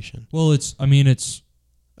situation. Well,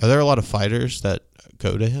 Are there a lot of fighters that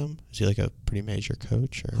go to him? Is he like a pretty major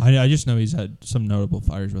coach? Or? I just know he's had some notable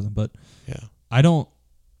fighters with him, but yeah, I don't.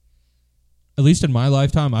 At least in my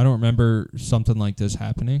lifetime, I don't remember something like this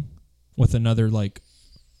happening with another like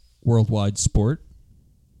worldwide sport.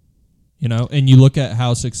 You know, and you look at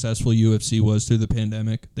how successful UFC was through the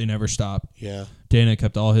pandemic. They never stopped. Yeah. Dana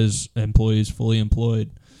kept all his employees fully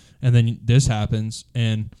employed. And then this happens,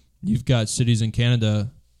 and you've got cities in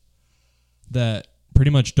Canada that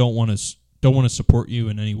pretty much don't want to support you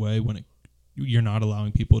in any way when you're not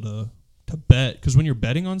allowing people to bet. Because when you're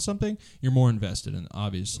betting on something, you're more invested in it,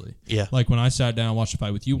 obviously. Yeah. Like when I sat down and watched a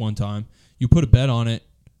fight with you one time, you put a bet on it.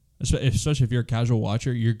 Especially if you're a casual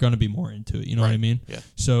watcher, you're going to be more into it. You know what I mean? Yeah.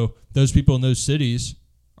 So those people in those cities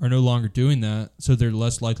are no longer doing that, so they're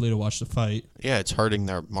less likely to watch the fight. Yeah, it's hurting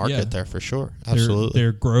their market there for sure. Absolutely.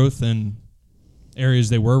 Their growth in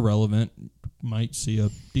areas they were relevant might see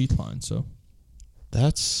a decline. So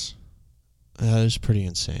that is pretty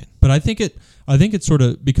insane. But I think it's sort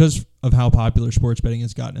of because of how popular sports betting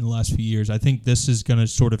has gotten in the last few years. I think this is going to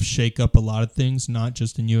sort of shake up a lot of things, not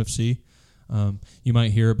just in UFC. You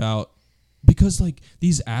might hear about because like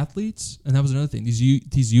these athletes, and that was another thing. These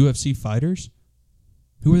UFC fighters,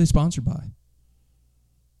 who are they sponsored by?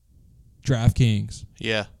 DraftKings.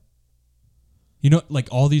 Yeah. You know, like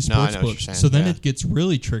all these sports books. So then it gets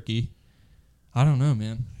really tricky. I don't know,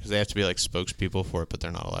 man. Because they have to be like spokespeople for it, but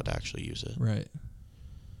they're not allowed to actually use it. Right.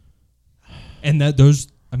 And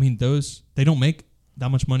those they don't make that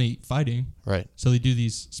much money fighting. Right. So they do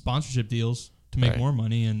these sponsorship deals to make more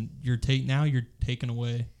money, and you're taking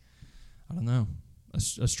away, I don't know, a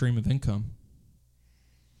stream of income.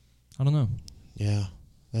 I don't know. Yeah,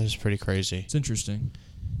 that is pretty crazy. It's interesting.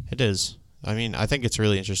 It is. I mean, I think it's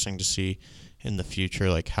really interesting to see in the future,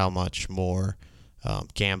 like how much more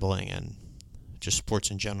gambling and just sports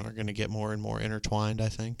in general are going to get more and more intertwined. I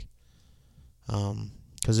think,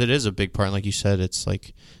 Because it is a big part. Like you said, it's like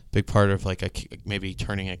a big part of like maybe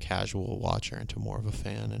turning a casual watcher into more of a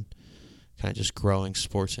fan and kind of just growing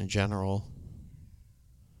sports in general.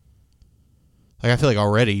 Like I feel like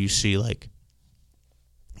already you see like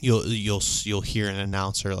you'll hear an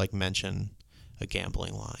announcer like mention a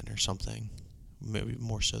gambling line or something, maybe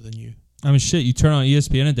more so than you. I mean, shit, you turn on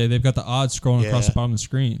ESPN today, they've got the odds scrolling across the bottom of the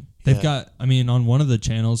screen. They've got, I mean, on one of the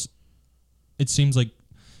channels, it seems like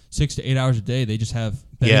 6 to 8 hours a day, they just have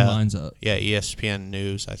betting lines up. Yeah, ESPN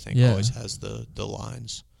News, I think, always has the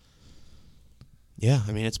lines. Yeah,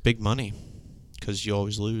 I mean, it's big money because you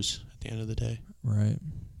always lose at the end of the day. Right.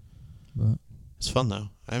 But it's fun, though.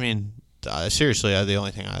 I mean, seriously, the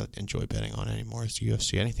only thing I enjoy betting on anymore is the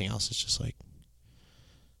UFC. Anything else is just like,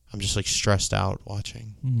 I'm just like stressed out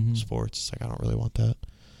watching sports. It's like I don't really want that.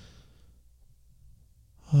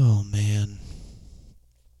 Oh man,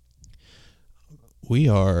 we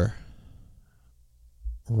are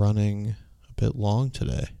running a bit long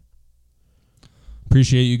today.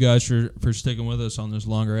 Appreciate you guys for sticking with us on this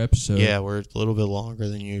longer episode. Yeah, we're a little bit longer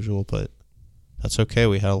than usual, but that's okay.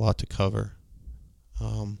 We had a lot to cover.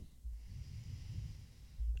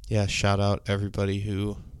 Yeah, shout out everybody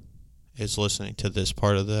who is listening to this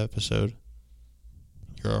part of the episode.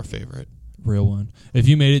 You're our favorite. Real one. If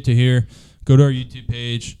you made it to here, go to our YouTube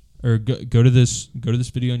page or go to this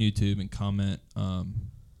video on YouTube and comment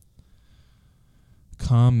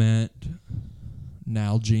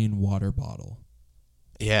Nalgene water bottle.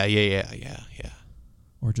 Yeah.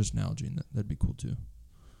 Or just Nalgene. That'd be cool too.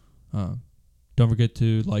 Don't forget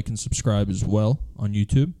to like and subscribe as well on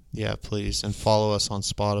YouTube. Yeah, please. And follow us on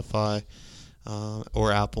Spotify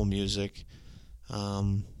or Apple Music.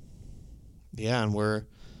 Yeah, and we're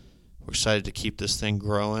excited to keep this thing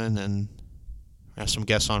growing and have some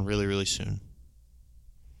guests on really, really soon.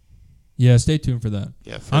 Yeah, stay tuned for that.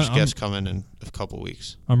 Yeah, first guest coming in a couple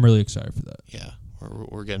weeks. I'm really excited for that. Yeah,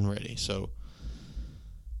 we're getting ready. So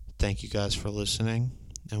thank you guys for listening,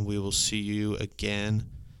 and we will see you again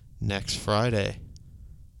next Friday.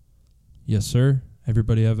 Yes, sir.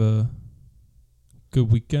 Everybody have a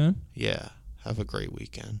good weekend. Yeah, have a great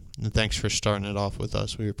weekend. And thanks for starting it off with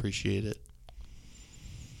us. We appreciate it.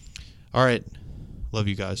 All right. Love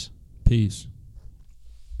you guys. Peace.